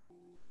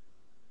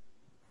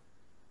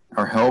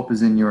 Our help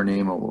is in your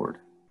name, O Lord.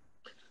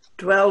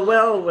 Dwell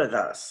well with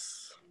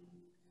us.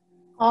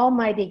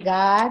 Almighty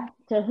God,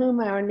 to whom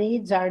our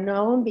needs are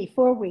known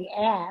before we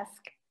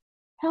ask,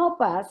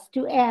 help us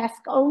to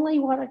ask only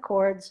what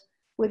accords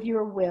with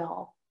your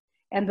will,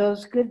 and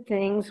those good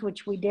things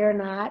which we dare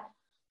not,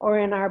 or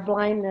in our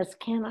blindness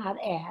cannot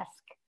ask.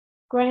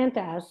 Grant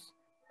us,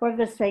 for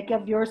the sake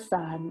of your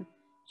Son,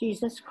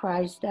 Jesus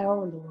Christ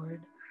our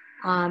Lord.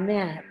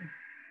 Amen.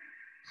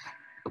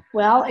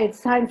 Well,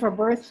 it's time for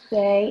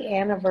birthday,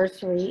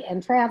 anniversary,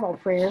 and travel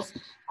prayers.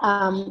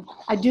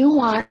 I do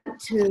want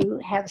to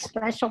have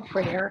special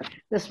prayer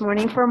this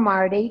morning for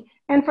Marty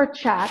and for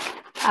Chuck.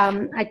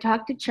 I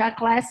talked to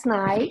Chuck last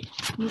night.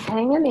 He's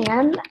hanging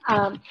in.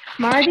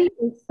 Marty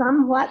is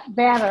somewhat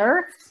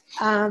better.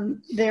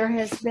 There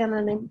has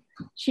been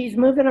she's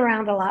moving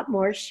around a lot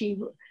more. She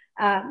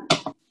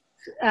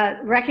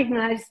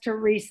recognized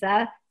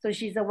Teresa, so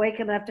she's awake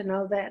enough to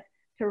know that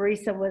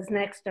Teresa was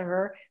next to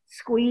her,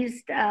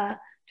 squeezed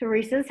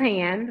Teresa's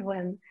hand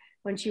when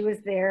she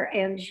was there,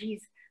 and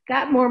she's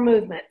got more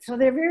movement. So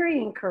they're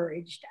very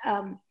encouraged.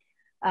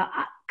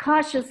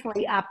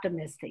 Cautiously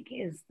optimistic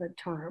is the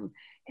term.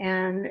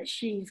 And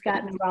she's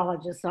got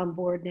neurologists on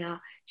board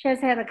now. She has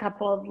had a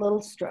couple of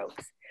little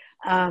strokes,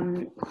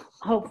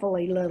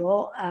 hopefully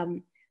little.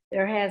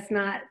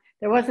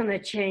 There wasn't a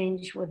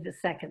change with the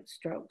second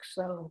stroke.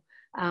 So,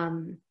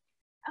 so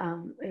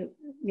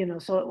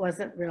it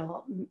wasn't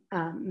real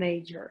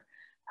major.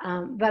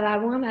 But I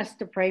want us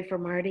to pray for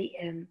Marty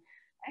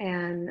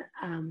and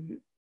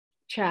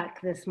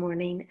Chuck this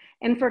morning,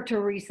 and for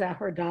Teresa,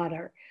 her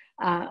daughter,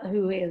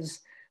 who is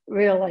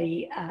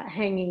really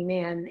hanging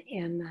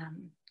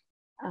in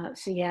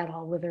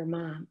Seattle with her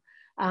mom.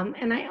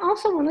 And I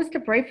also want us to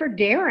pray for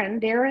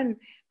Darren. Darren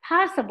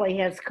possibly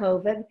has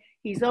COVID.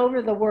 He's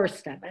over the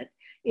worst of it.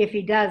 If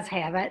he does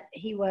have it,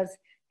 he was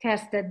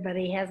tested, but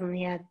he hasn't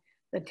had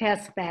the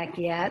test back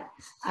yet.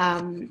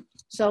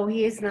 So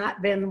he has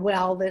not been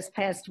well this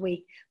past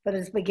week, but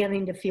is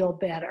beginning to feel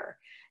better.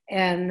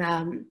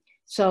 And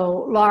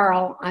so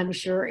Laurel, I'm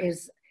sure,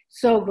 is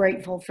so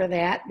grateful for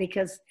that,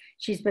 because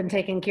she's been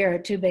taking care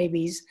of two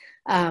babies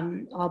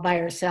all by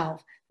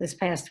herself this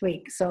past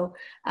week. So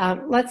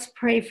let's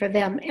pray for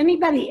them.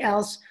 Anybody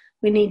else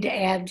we need to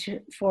add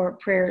for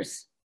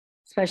prayers,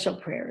 special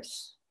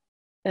prayers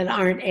that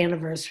aren't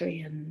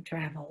anniversary and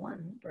travel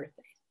and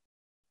birthdays?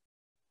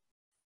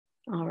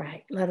 All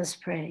right, let us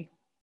pray.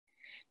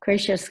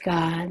 Gracious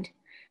God,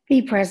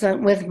 be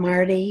present with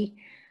Marty.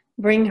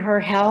 Bring her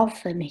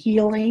health and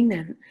healing,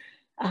 and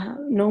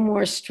no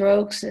more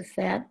strokes if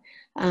that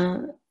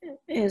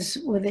is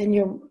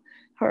within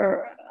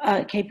her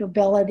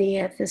capability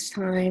at this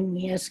time.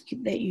 We ask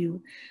that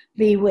you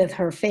be with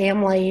her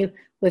family,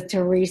 with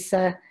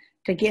Teresa,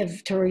 to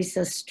give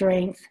Teresa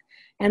strength,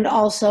 and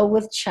also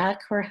with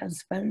Chuck, her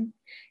husband,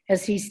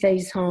 as he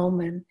stays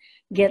home and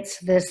gets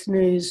this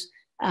news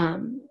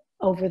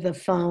over the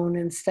phone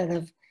instead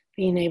of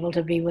being able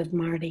to be with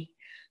Marty.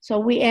 So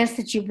we ask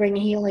that you bring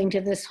healing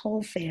to this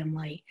whole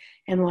family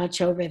and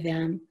watch over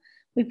them.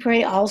 We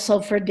pray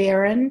also for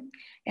Darren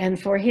and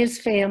for his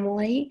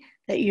family,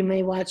 that you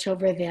may watch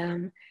over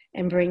them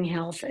and bring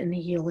health and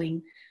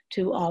healing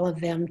to all of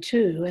them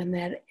too. And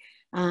that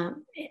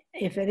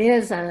if it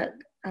is a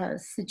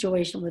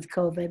situation with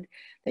COVID,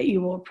 that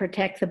you will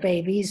protect the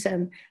babies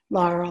and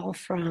Laurel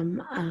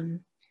from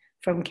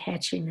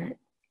catching it.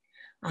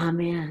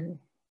 Amen.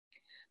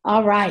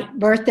 All right,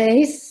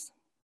 birthdays.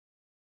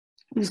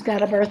 Who's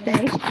got a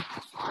birthday?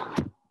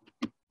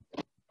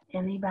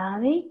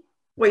 Anybody?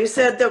 Well, you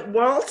said that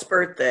Walt's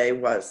birthday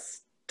was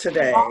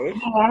today.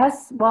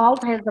 Yes,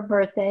 Walt has a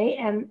birthday.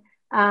 And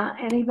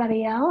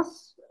anybody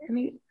else?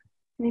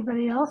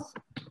 Anybody else?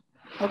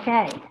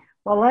 Okay,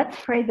 well, let's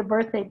pray the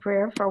birthday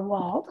prayer for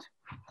Walt.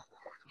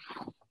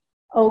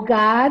 Oh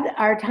God,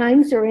 our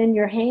times are in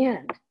your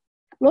hand.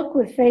 Look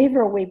with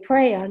favor, we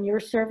pray, on your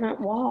servant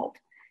Walt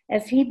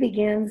as he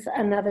begins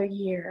another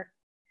year.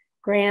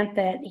 Grant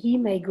that he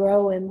may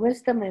grow in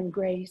wisdom and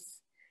grace,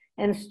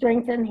 and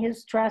strengthen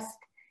his trust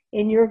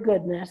in your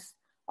goodness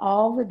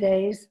all the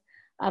days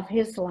of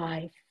his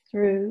life,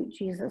 through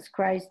Jesus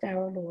Christ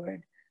our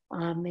Lord.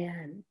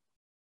 Amen.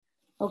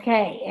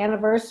 Okay,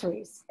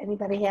 anniversaries.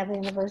 Anybody have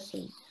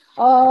anniversaries?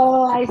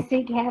 Oh, I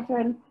see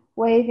Catherine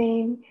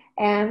waving,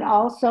 and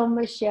also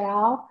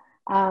Michelle.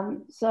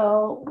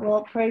 So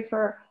we'll pray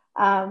for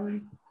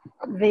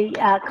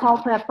the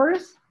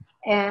Culpeppers.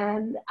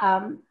 and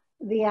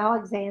the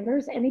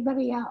Alexanders.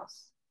 Anybody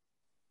else?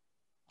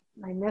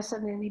 Am I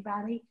missing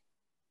anybody?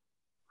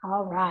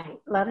 All right,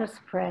 let us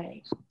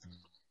pray.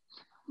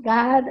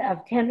 God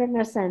of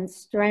tenderness and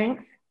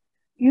strength,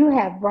 you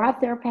have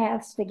brought their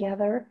paths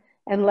together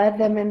and led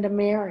them into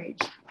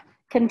marriage.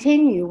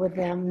 Continue with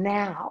them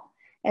now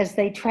as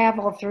they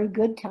travel through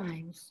good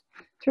times,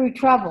 through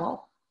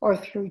trouble, or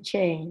through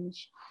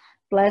change.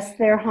 Bless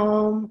their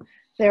home,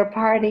 their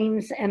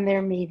partings, and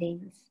their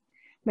meetings.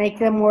 Make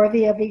them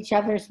worthy of each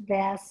other's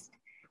best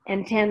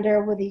and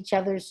tender with each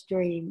other's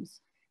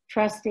dreams,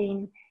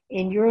 trusting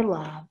in your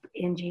love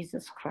in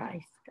Jesus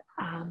Christ.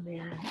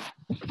 Amen.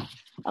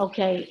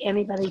 Okay,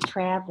 anybody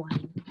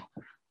traveling?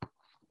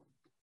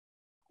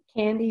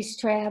 Candy's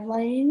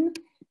traveling.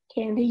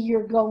 Candy,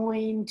 you're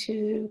going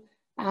to,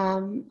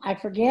 I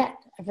forget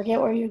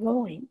where you're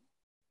going.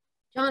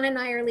 John and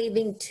I are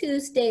leaving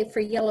Tuesday for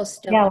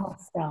Yellowstone.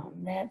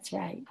 Yellowstone, that's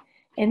right.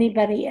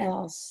 Anybody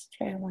else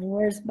traveling?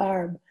 Where's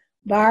Barb?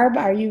 Barb,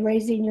 are you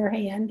raising your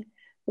hand?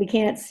 We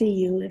can't see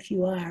you if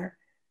you are.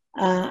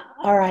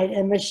 All right,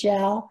 and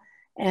Michelle.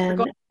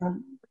 And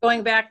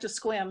going back to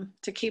Squim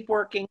to keep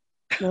working.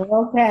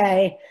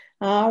 Okay,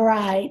 all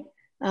right.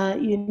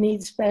 You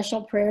need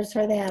special prayers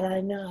for that,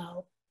 I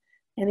know.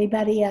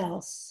 Anybody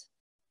else?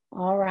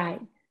 All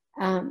right.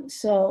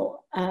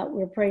 So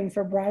we're praying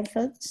for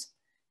Bradford's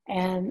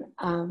and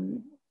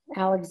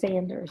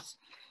Alexander's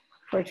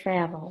for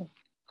travel.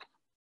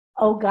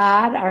 O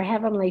God, our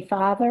Heavenly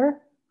Father,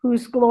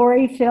 whose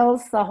glory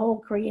fills the whole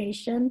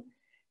creation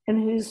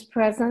and whose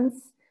presence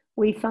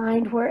we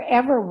find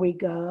wherever we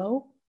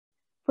go,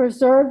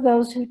 preserve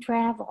those who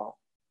travel.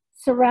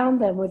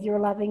 Surround them with your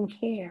loving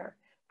care.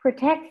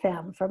 Protect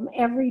them from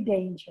every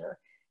danger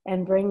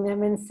and bring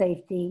them in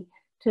safety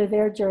to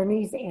their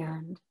journey's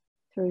end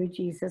through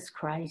Jesus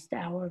Christ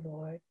our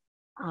Lord.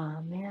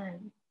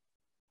 Amen.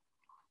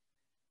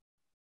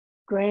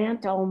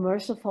 Grant, O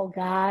merciful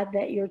God,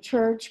 that your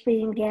church,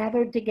 being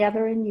gathered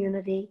together in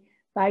unity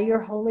by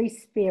your Holy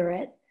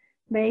Spirit,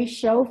 may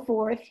show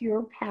forth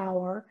your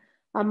power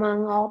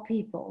among all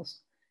peoples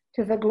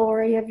to the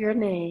glory of your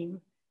name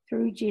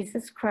through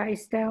Jesus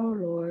Christ our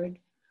Lord,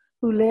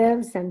 who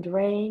lives and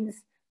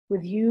reigns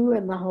with you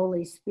and the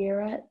Holy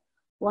Spirit,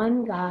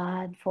 one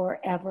God,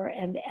 forever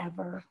and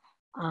ever.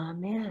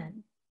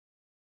 Amen.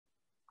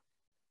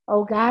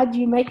 O God,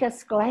 you make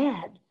us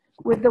glad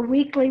with the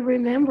weekly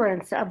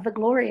remembrance of the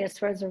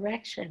glorious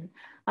resurrection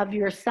of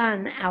your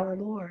Son, our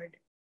Lord.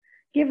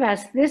 Give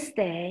us this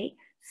day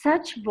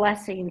such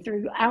blessing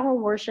through our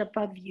worship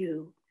of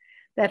you,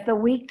 that the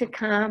week to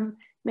come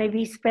may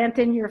be spent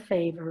in your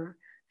favor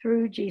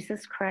through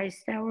Jesus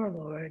Christ our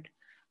Lord.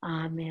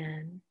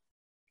 Amen.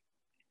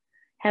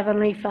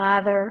 Heavenly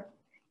Father,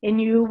 in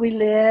you we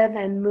live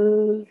and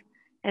move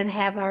and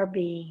have our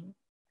being.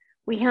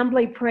 We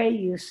humbly pray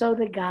you so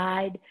to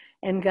guide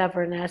and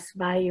govern us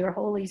by your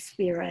Holy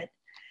Spirit,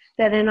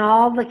 that in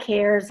all the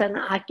cares and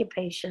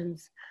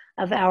occupations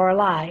of our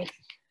life,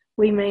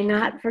 we may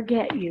not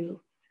forget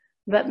you,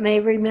 but may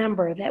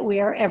remember that we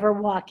are ever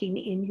walking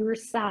in your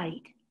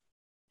sight.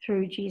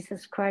 Through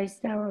Jesus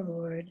Christ our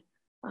Lord.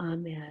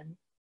 Amen.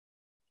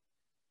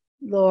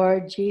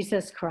 Lord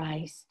Jesus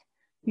Christ,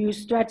 you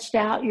stretched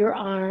out your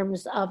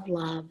arms of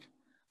love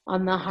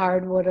on the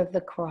hardwood of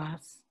the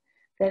cross,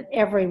 that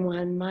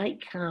everyone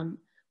might come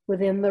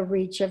within the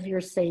reach of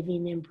your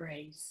saving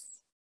embrace.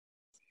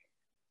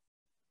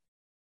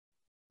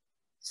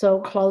 So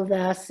clothe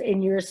us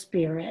in your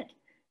spirit,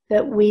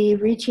 that we,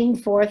 reaching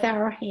forth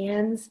our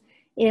hands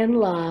in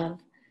love,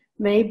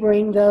 may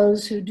bring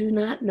those who do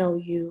not know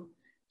you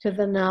to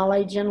the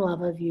knowledge and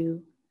love of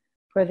you,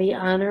 for the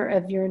honor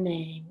of your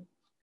name.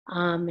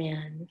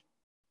 Amen.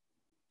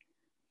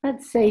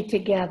 Let's say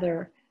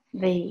together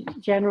the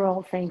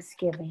general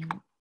thanksgiving.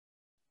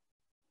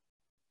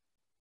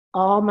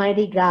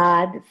 Almighty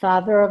God,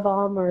 Father of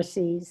all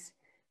mercies,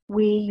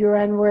 we, your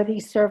unworthy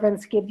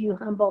servants, give you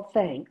humble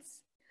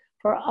thanks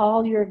for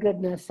all your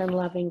goodness and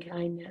loving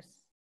kindness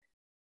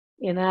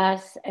in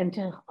us and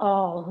to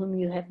all whom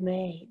you have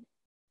made.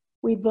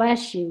 We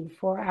bless you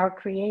for our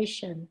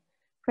creation,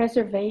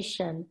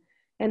 preservation,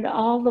 and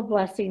all the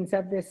blessings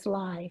of this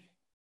life,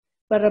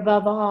 but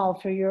above all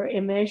for your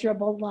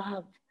immeasurable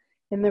love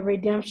in the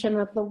redemption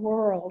of the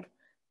world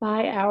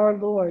by our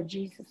Lord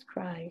Jesus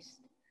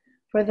Christ,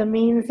 for the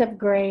means of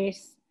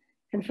grace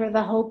and for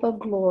the hope of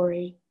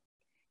glory.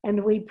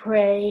 And we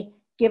pray,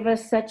 give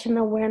us such an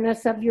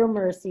awareness of your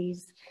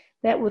mercies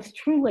that with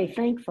truly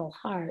thankful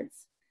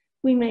hearts,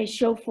 we may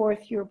show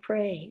forth your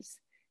praise,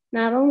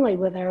 not only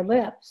with our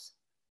lips,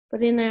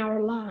 but in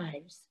our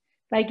lives,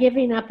 by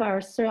giving up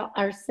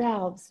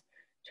ourselves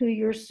to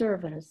your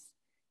service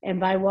and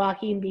by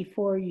walking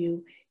before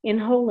you in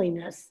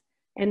holiness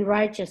and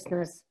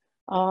righteousness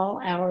all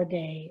our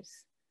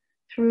days.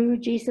 Through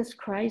Jesus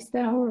Christ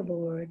our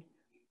Lord,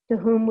 to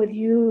whom with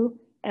you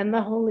and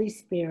the Holy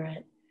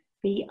Spirit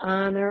be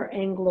honor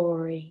and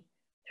glory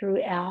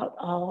throughout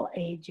all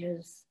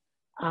ages.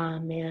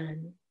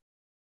 Amen.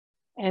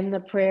 And the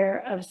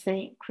prayer of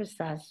Saint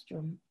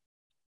Chrysostom.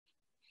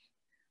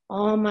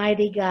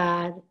 Almighty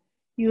God,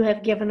 you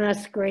have given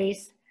us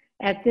grace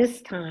at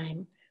this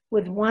time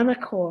with one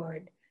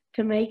accord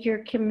to make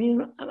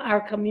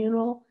our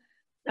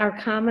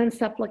common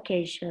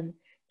supplication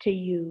to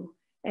you.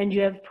 And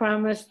you have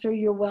promised through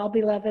your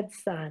well-beloved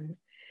Son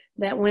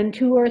that when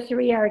 2 or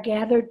 3 are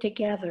gathered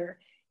together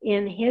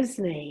in his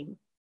name,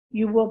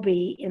 you will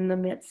be in the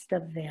midst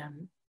of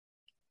them.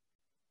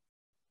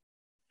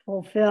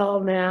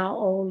 Fulfill now,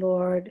 O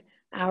Lord,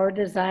 our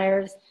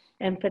desires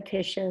and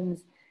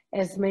petitions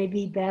as may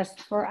be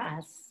best for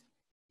us,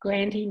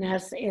 granting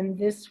us in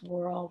this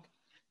world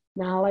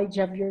knowledge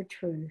of your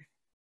truth,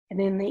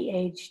 and in the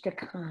age to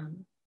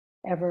come,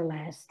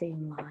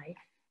 everlasting life.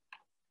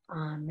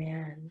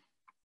 Amen.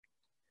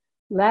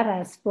 Let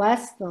us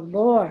bless the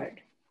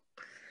Lord.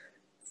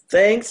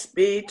 Thanks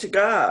be to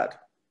God.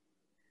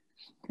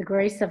 The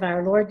grace of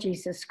our Lord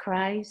Jesus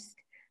Christ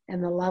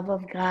and the love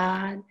of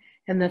God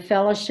and the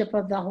fellowship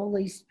of the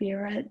Holy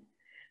Spirit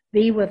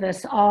be with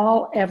us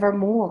all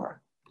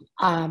evermore.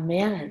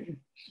 Amen.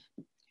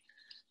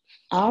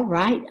 All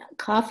right,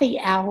 coffee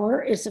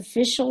hour is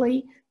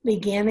officially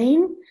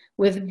beginning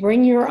with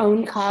Bring Your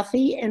Own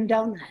Coffee and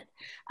Donut.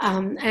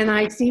 And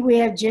I see we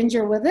have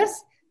Ginger with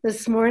us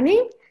this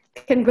morning.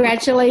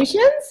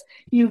 Congratulations.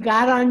 You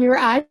got on your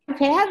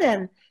iPad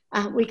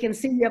and we can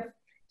see you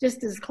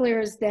just as clear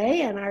as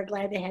day and are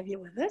glad to have you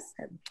with us.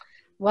 And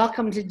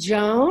welcome to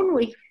Joan.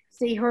 We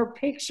see her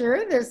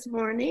picture this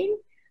morning.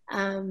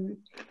 And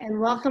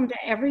welcome to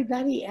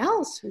everybody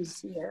else who's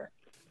here.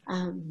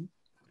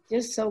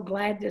 Just so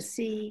glad to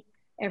see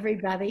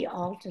everybody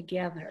all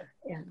together.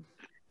 And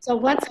so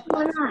what's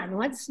going on?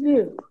 What's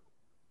new?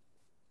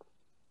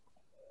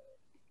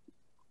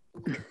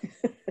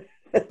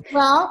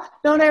 Well,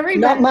 don't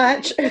everybody. Not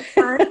much.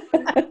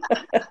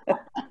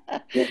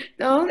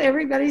 Don't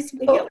everybody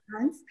speak at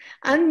once.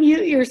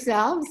 Unmute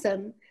yourselves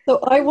and. So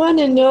I want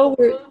to know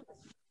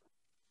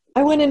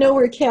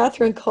where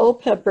Catherine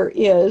Culpepper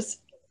is.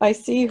 I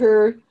see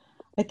her.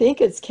 I think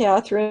it's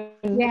Catherine.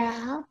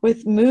 Yeah.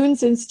 With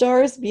moons and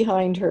stars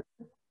behind her.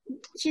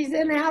 She's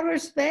in outer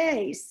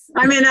space.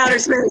 I'm in outer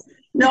space.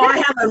 No,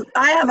 I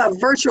have a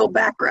virtual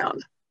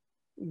background,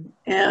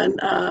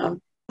 and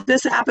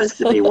this happens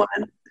to be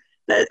one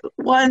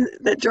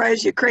that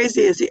drives you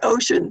crazy is the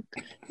ocean,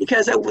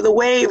 because the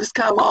waves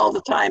come all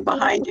the time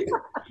behind you.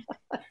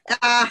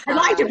 I'd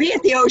like to be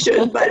at the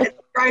ocean, but it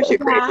drives you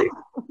crazy.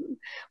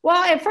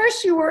 Well, at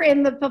first you were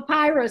in the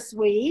papyrus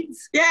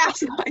weeds.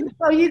 Yes.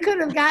 So you could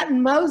have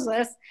gotten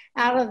Moses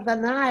out of the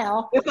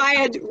Nile. If I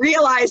had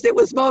realized it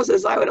was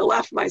Moses, I would have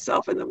left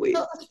myself in the weeds.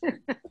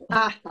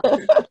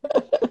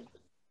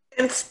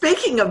 And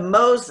speaking of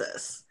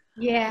Moses,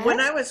 yeah. when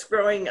I was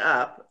growing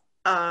up,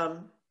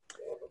 and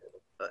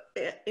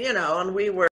we were